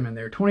throw them in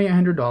there.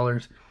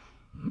 $2,800.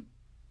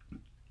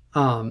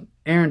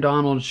 Aaron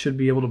Donald should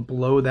be able to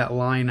blow that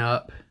line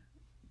up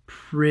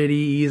pretty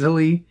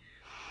easily.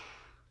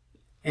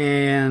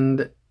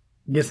 and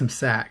get some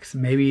sacks,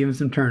 maybe even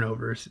some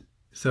turnovers.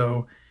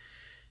 So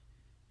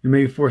you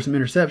maybe force some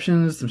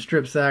interceptions, some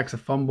strip sacks, a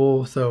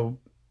fumble. So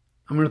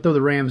I'm going to throw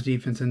the Rams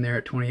defense in there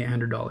at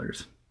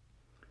 $2,800.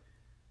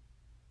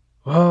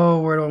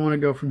 Oh, where do I want to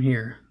go from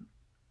here?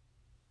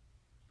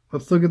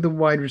 Let's look at the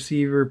wide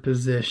receiver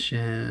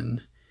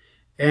position.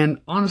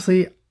 And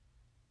honestly,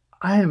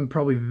 I am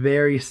probably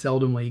very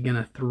seldomly going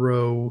to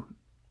throw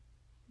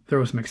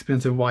some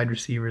expensive wide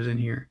receivers in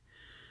here.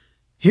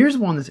 Here's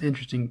one that's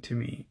interesting to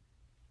me.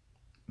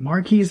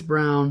 Marquise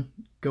Brown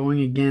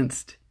going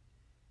against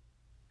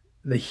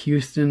the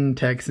Houston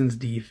Texans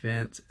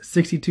defense,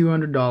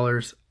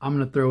 $6,200. I'm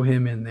going to throw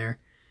him in there.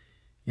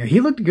 You know, he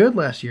looked good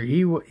last year.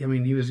 He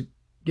was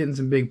getting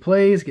some big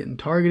plays, getting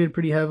targeted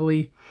pretty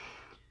heavily.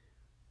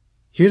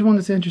 Here's one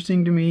that's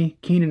interesting to me.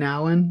 Keenan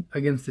Allen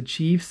against the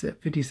Chiefs at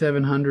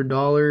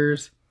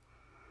 $5,700.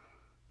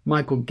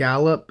 Michael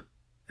Gallup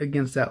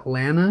against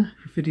Atlanta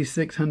for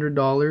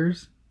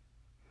 $5,600.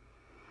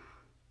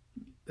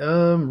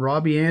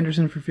 Robbie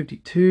Anderson for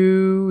 $52.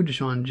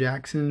 Deshaun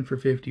Jackson for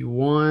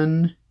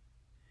 $51.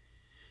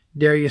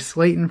 Darius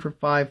Slayton for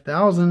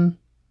 $5,000.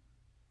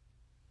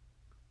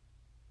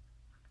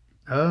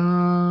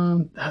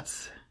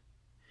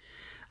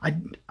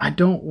 I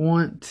don't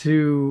want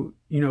to,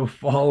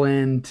 fall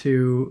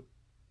into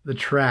the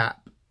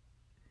trap.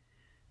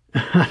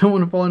 I don't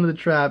want to fall into the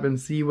trap and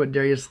see what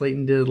Darius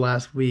Slayton did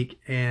last week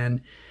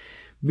and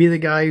be the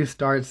guy who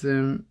starts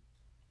him.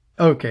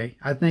 Okay,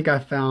 I think I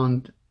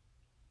found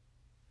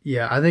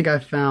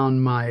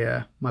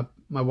my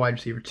my wide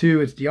receiver too.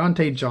 It's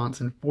Deontay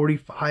Johnson,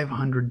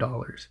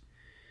 $4,500. It's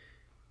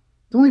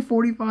only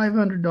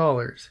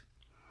 $4,500.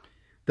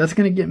 That's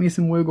going to get me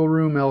some wiggle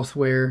room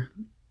elsewhere.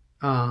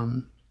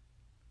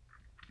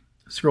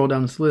 Scroll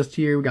down this list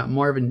here. We got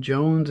Marvin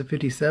Jones at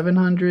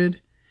 $5,700.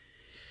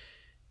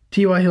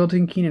 T.Y.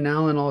 Hilton, Keenan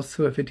Allen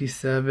also at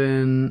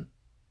 $57.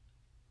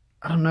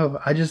 I don't know.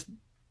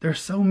 There's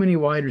so many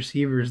wide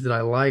receivers that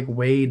I like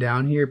way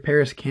down here.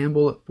 Paris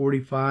Campbell at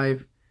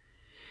 $45.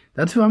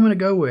 That's who I'm going to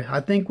go with.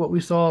 I think what we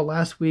saw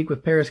last week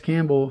with Paris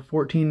Campbell,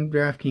 14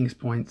 DraftKings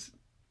points,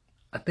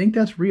 I think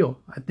that's real.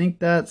 I think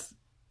that's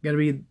going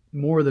to be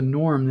more the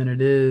norm than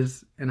it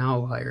is an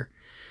outlier.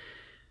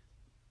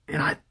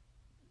 And I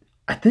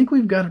think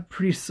we've got a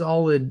pretty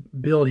solid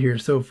build here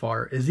so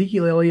far.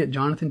 Ezekiel Elliott,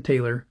 Jonathan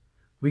Taylor.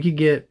 We could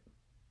get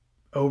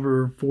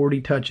over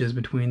 40 touches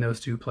between those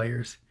two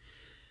players.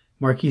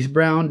 Marquise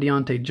Brown,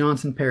 Deontay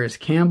Johnson, Paris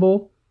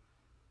Campbell.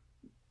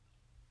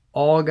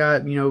 All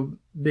got,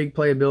 big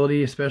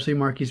playability, especially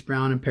Marquise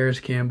Brown and Paris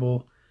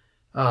Campbell.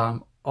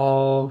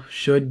 All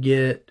should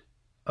get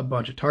a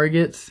bunch of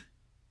targets.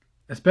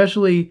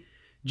 Especially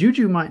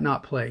Juju might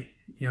not play.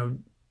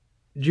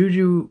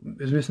 Juju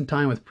is missing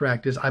time with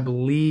practice, I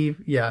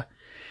believe. Yeah.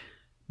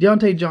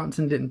 Deontay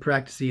Johnson didn't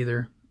practice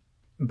either,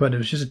 but it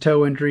was just a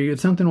toe injury.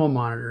 It's something we'll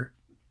monitor.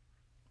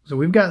 So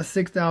we've got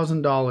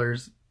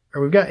 $6,000,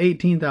 or we've got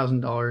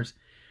 $18,000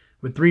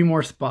 with 3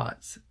 more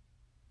spots.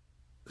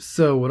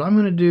 So what I'm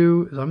going to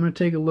do is I'm going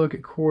to take a look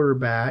at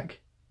quarterback.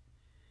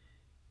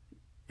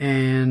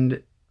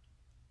 And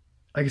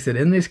like I said,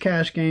 in these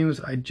cash games,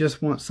 I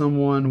just want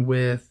someone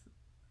with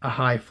a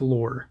high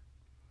floor.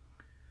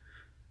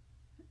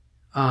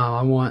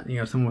 I want,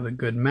 someone with a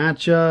good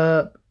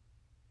matchup.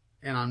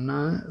 And I'm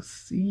not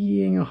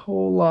seeing a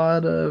whole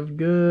lot of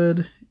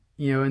good,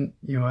 when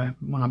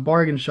I'm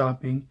bargain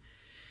shopping.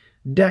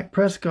 Dak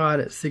Prescott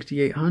at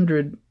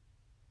 $6,800.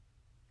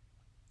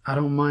 I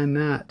don't mind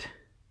that.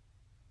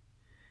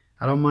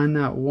 I don't mind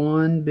that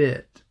one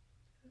bit.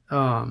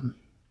 Matt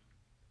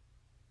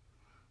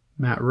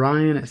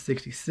Ryan at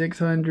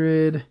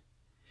 $6,600.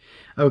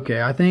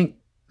 Okay, I think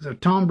so.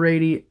 Tom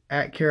Brady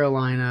at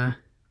Carolina,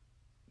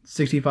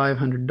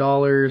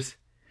 $6,500.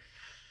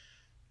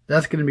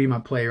 That's going to be my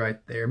play right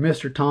there.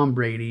 Mr. Tom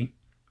Brady.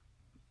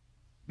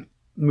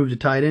 Move to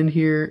tight end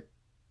here.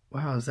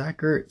 Wow,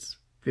 Zach Ertz,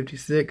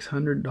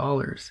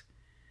 $5,600.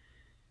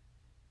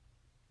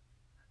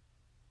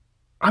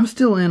 I'm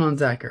still in on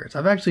Zach Ertz.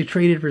 I've actually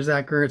traded for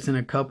Zach Ertz in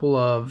a couple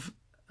of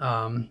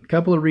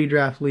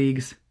redraft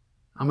leagues.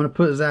 I'm going to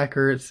put Zach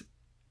Ertz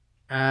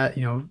at,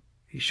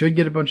 he should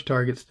get a bunch of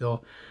targets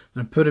still.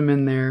 I'm going to put him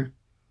in there.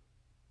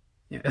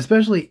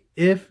 Especially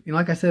if,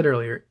 like I said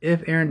earlier,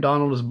 if Aaron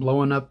Donald is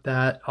blowing up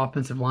that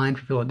offensive line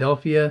for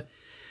Philadelphia,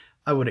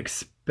 I would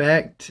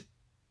expect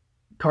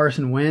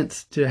Carson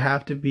Wentz to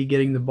have to be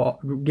getting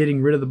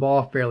rid of the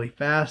ball fairly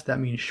fast. That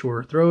means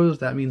shorter throws.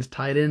 That means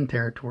tight end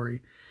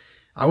territory.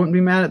 I wouldn't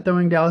be mad at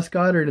throwing Dallas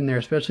Goedert in there,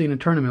 especially in a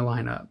tournament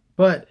lineup.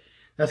 But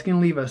that's going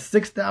to leave us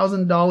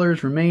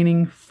 $6,000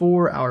 remaining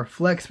for our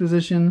flex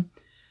position.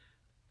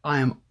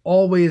 I am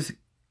always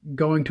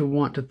going to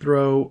want to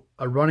throw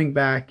a running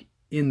back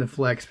in the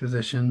flex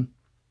position.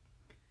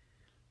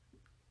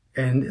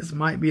 And this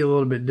might be a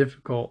little bit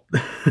difficult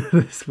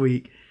this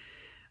week.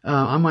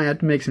 I might have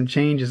to make some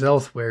changes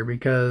elsewhere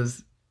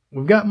because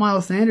we've got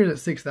Miles Sanders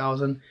at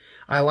 $6,000.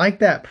 I like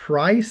that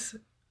price,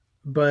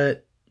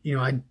 but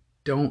I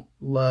don't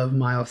love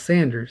Miles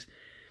Sanders.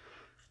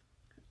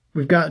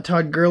 We've got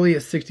Todd Gurley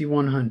at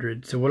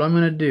 6,100. So what I'm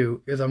going to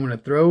do is I'm going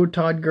to throw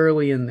Todd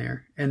Gurley in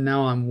there. And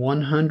now I'm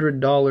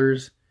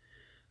 $100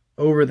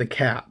 over the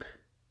cap.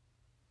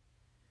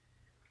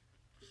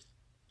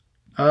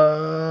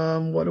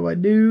 What do I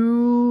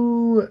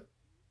do?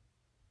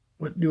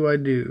 What do I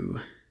do?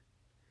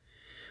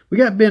 We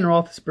got Ben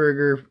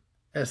Roethlisberger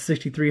at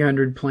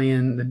 6,300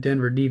 playing the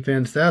Denver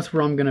defense. That's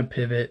where I'm going to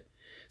pivot.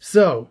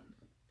 So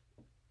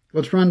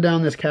let's run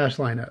down this cash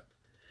lineup.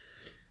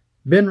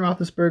 Ben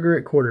Roethlisberger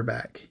at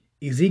quarterback.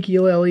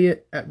 Ezekiel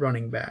Elliott at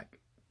running back.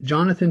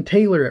 Jonathan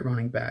Taylor at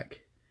running back.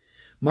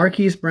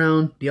 Marquise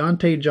Brown,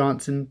 Deontay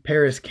Johnson,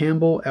 Paris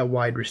Campbell at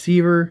wide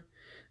receiver.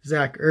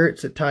 Zach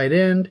Ertz at tight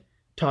end.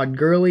 Todd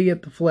Gurley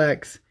at the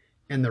flex.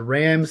 And the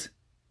Rams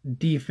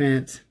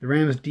defense, the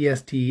Rams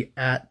DST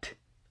at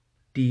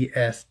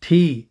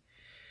DST.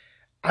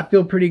 I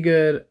feel pretty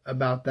good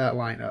about that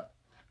lineup.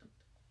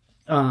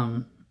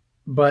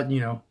 But,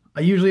 I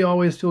usually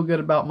always feel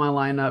good about my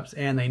lineups,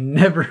 and they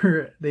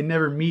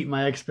never meet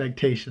my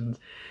expectations.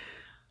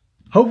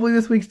 Hopefully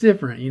this week's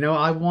different.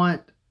 I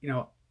want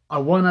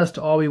us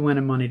to all be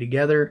winning money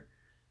together.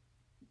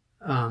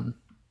 I'm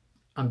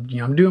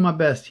doing my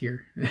best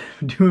here.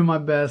 I'm doing my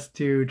best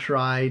to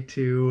try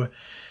to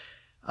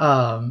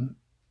win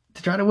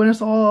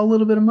us all a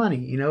little bit of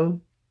money.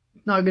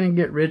 Not going to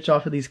get rich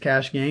off of these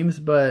cash games,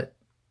 but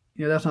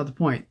that's not the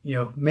point.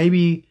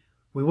 Maybe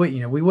we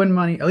win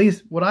money. At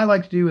least what I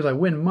like to do is I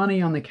win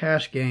money on the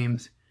cash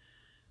games,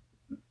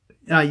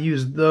 and I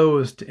use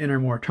those to enter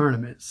more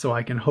tournaments, so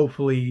I can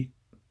hopefully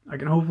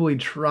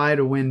try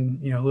to win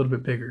a little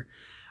bit bigger.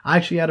 I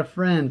actually had a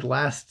friend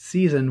last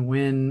season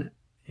win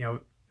it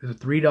was a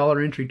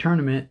 $3 entry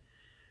tournament,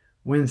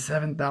 win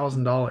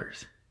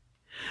 $7,000.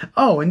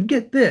 Oh, and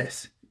get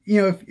this,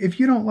 if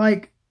you don't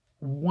like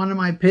one of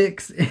my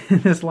picks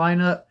in this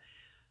lineup,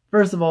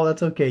 first of all,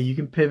 that's okay. You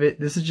can pivot.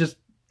 This is just,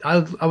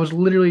 I was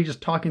literally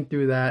just talking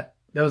through that.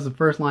 That was the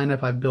first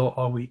lineup I built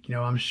all week.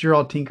 I'm sure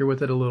I'll tinker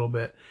with it a little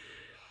bit.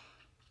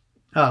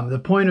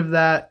 The point of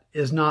that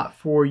is not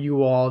for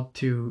you all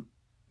to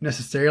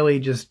necessarily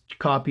just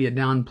copy it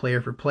down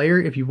player for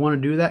player. If you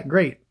want to do that,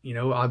 great.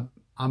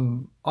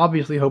 I'm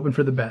obviously hoping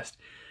for the best.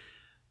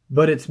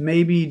 But it's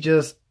maybe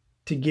just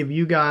to give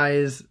you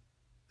guys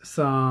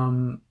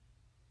some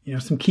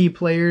key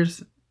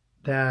players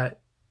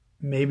that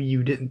maybe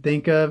you didn't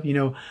think of.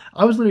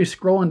 I was literally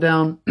scrolling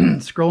down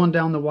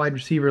the wide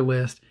receiver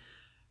list,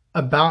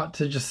 about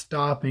to just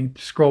stop and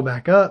scroll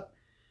back up.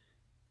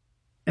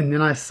 And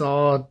then I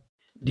saw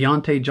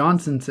Deontay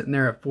Johnson sitting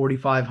there at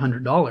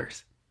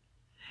 $4,500.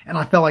 And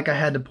I felt like I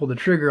had to pull the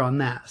trigger on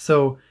that.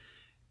 So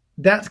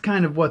that's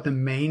kind of what the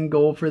main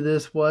goal for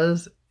this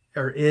was,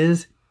 or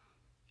is,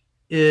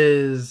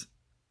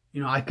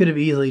 I could have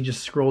easily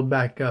just scrolled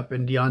back up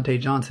and Deontay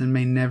Johnson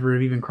may never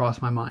have even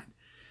crossed my mind.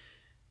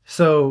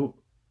 So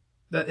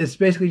it's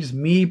basically just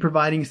me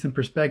providing some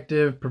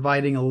perspective,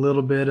 providing a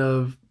little bit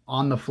of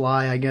on the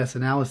fly, I guess,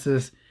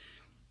 analysis.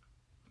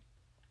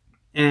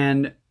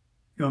 And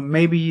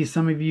maybe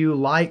some of you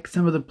like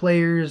some of the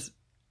players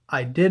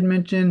I did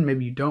mention.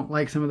 Maybe you don't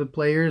like some of the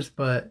players,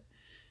 but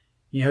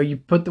you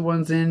put the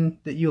ones in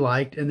that you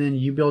liked and then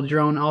you build your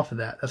own off of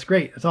that. That's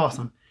great. That's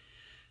awesome.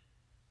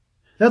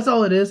 That's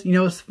all it is.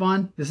 It's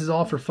fun. This is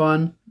all for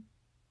fun.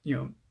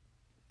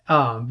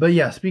 But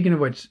yeah, speaking of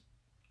which,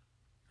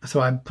 so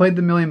I played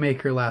the Million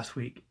Maker last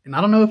week, and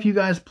I don't know if you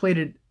guys played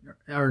it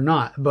or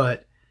not,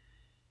 but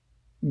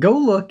go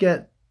look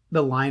at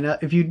the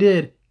lineup. If you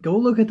did, go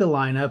look at the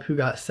lineup who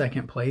got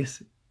second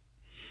place.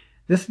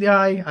 This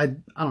guy, I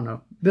don't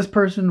know. This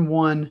person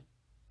won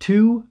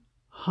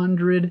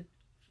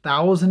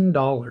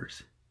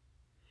 $200,000,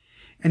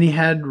 and he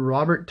had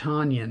Robert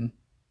Tonyan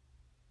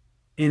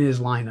in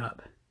his lineup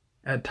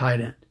at tight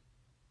end.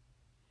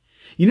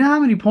 You know how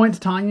many points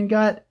Tonyan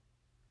got?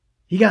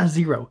 He got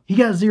 0. He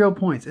got 0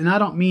 points. And I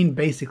don't mean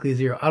basically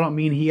 0. I don't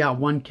mean he got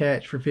 1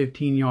 catch for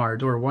 15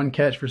 yards or 1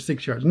 catch for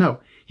 6 yards. No,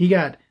 he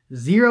got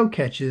 0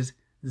 catches,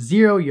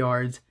 0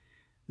 yards,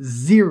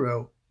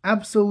 0,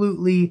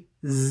 absolutely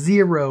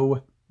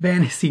 0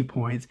 fantasy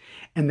points.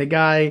 And the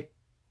guy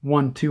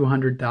won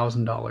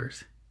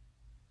 $200,000.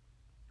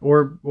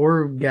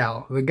 Or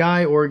gal. The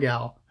guy or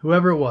gal,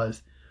 whoever it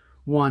was,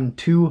 won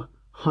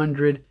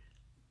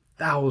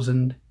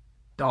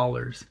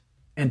 $200,000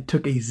 and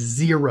took a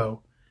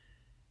 0.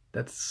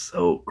 That's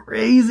so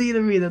crazy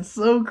to me. That's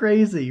so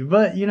crazy.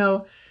 But,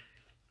 that's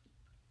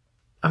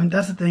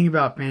the thing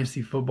about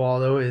fantasy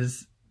football, though,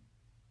 is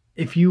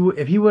if he would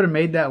have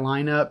made that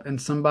lineup and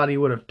somebody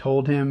would have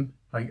told him,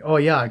 like, oh,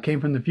 yeah, it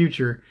came from the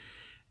future,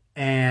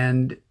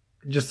 and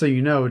just so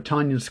you know,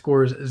 Tonyan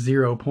scores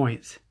 0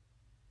 points,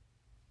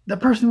 that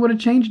person would have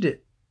changed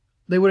it.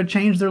 They would have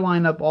changed their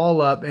lineup all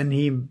up, and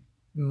he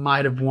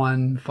might have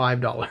won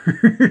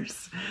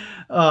 $5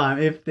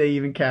 if they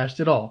even cashed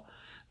it all.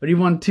 But he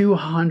won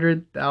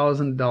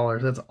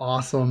 $200,000. That's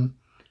awesome.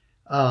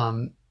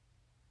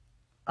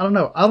 I don't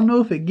know. I don't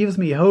know if it gives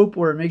me hope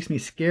or it makes me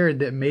scared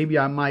that maybe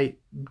I might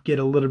get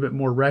a little bit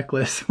more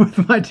reckless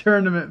with my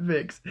tournament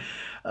picks.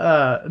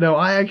 No,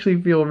 I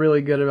actually feel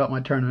really good about my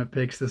tournament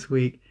picks this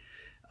week.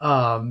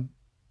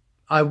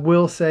 I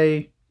will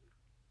say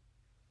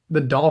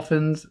the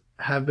Dolphins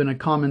have been a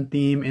common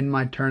theme in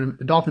my tournament.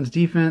 The Dolphins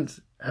defense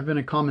have been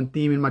a common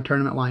theme in my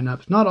tournament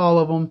lineups. Not all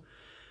of them,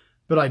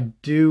 but I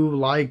do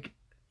like,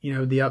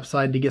 the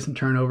upside to get some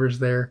turnovers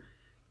there.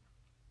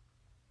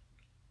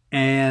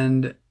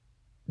 And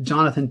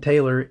Jonathan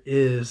Taylor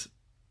is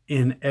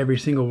in every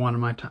single one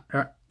of my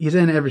he's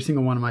in every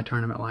single one of my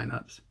tournament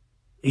lineups.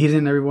 He's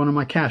in every one of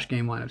my cash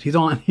game lineups.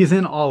 He's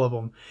in all of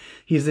them.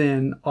 He's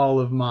in all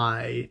of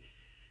my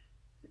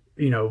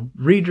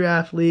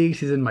redraft leagues.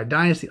 He's in my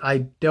dynasty. I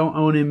don't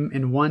own him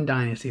in one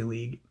dynasty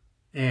league,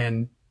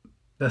 and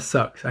that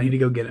sucks. I need to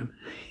go get him.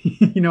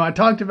 I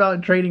talked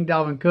about trading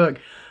Dalvin Cook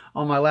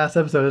on my last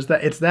episode.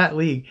 It's that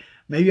league.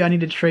 Maybe I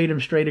need to trade him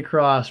straight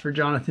across for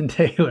Jonathan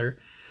Taylor.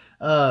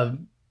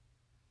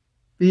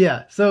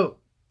 Yeah, so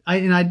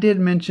I did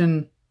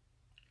mention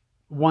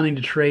wanting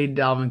to trade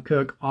Dalvin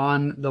Cook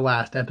on the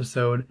last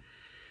episode.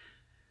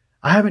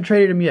 I haven't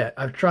traded him yet.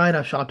 I've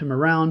shopped him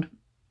around.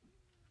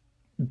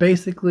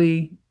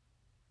 Basically,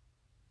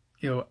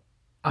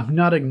 I'm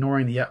not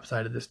ignoring the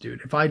upside of this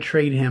dude. If I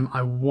trade him,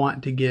 I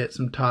want to get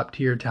some top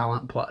tier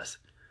talent plus.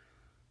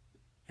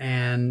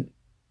 And,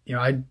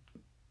 I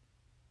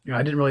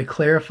didn't really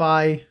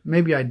clarify.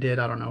 Maybe I did,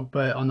 I don't know.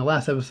 But on the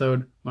last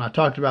episode, when I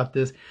talked about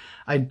this,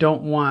 I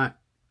don't want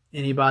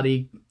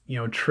anybody,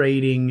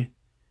 trading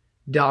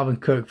Dalvin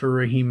Cook for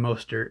Raheem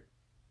Mostert,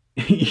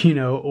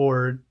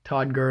 or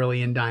Todd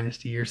Gurley in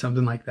Dynasty or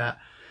something like that.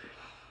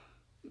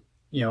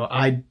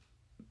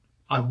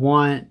 I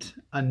want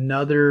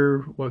another,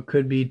 what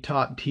could be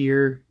top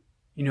tier.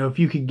 If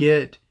you could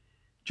get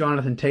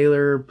Jonathan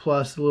Taylor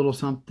plus a little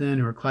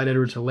something, or Clyde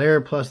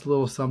Edwards-Helaire plus a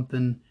little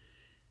something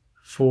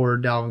for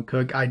Dalvin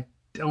Cook. I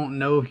don't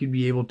know if you'd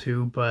be able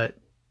to, but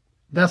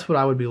that's what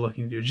I would be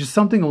looking to do. Just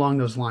something along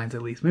those lines,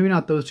 at least. Maybe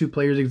not those two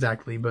players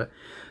exactly, but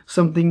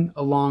something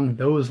along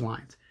those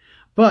lines.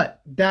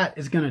 But that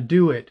is going to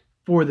do it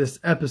for this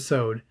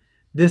episode.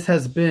 This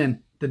has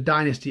been the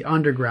Dynasty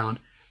Underground.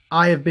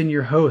 I have been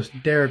your host,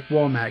 Derek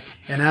Womack,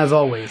 and as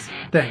always,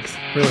 thanks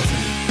for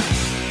listening.